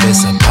crib.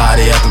 It's a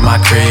party up in my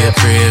crib,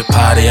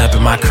 party up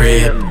in my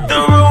crib. The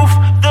roof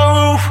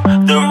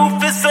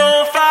is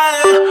on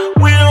fire.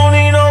 We don't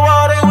need no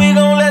water, we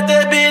gon' let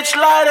that bitch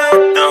light up.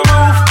 The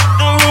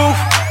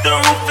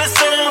roof is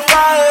on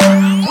fire.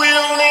 We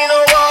don't need no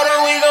water,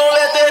 we gon'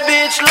 let that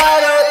bitch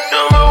light up.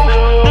 The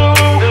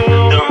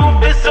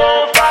roof is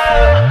on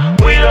fire.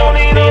 We don't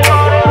need no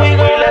water, we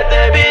gon' let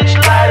that bitch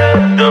light up.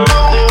 The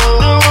roof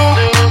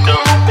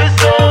is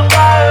on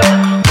fire.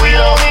 We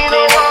don't need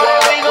no water,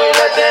 we gon'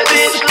 let that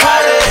bitch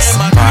light up. It's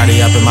a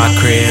party up in my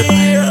crib.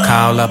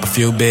 Call up a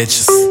few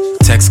bitches,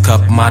 text a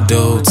couple of my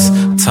dudes,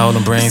 told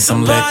them bring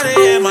some liquor.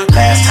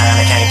 Last time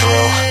they came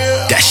through,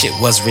 that shit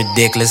was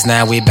ridiculous.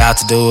 Now we about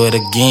to do it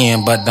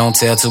again, but don't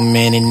tell too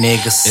many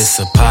niggas. It's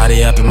a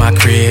party up in my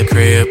crib,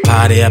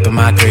 party up in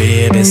my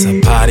crib. It's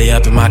a party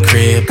up in my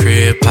crib,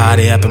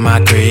 party up in my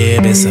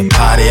crib. It's a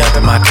party up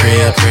in my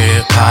crib,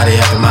 party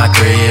up in my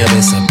crib.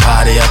 It's a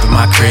party up in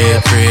my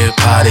crib,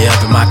 party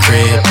up in my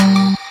crib.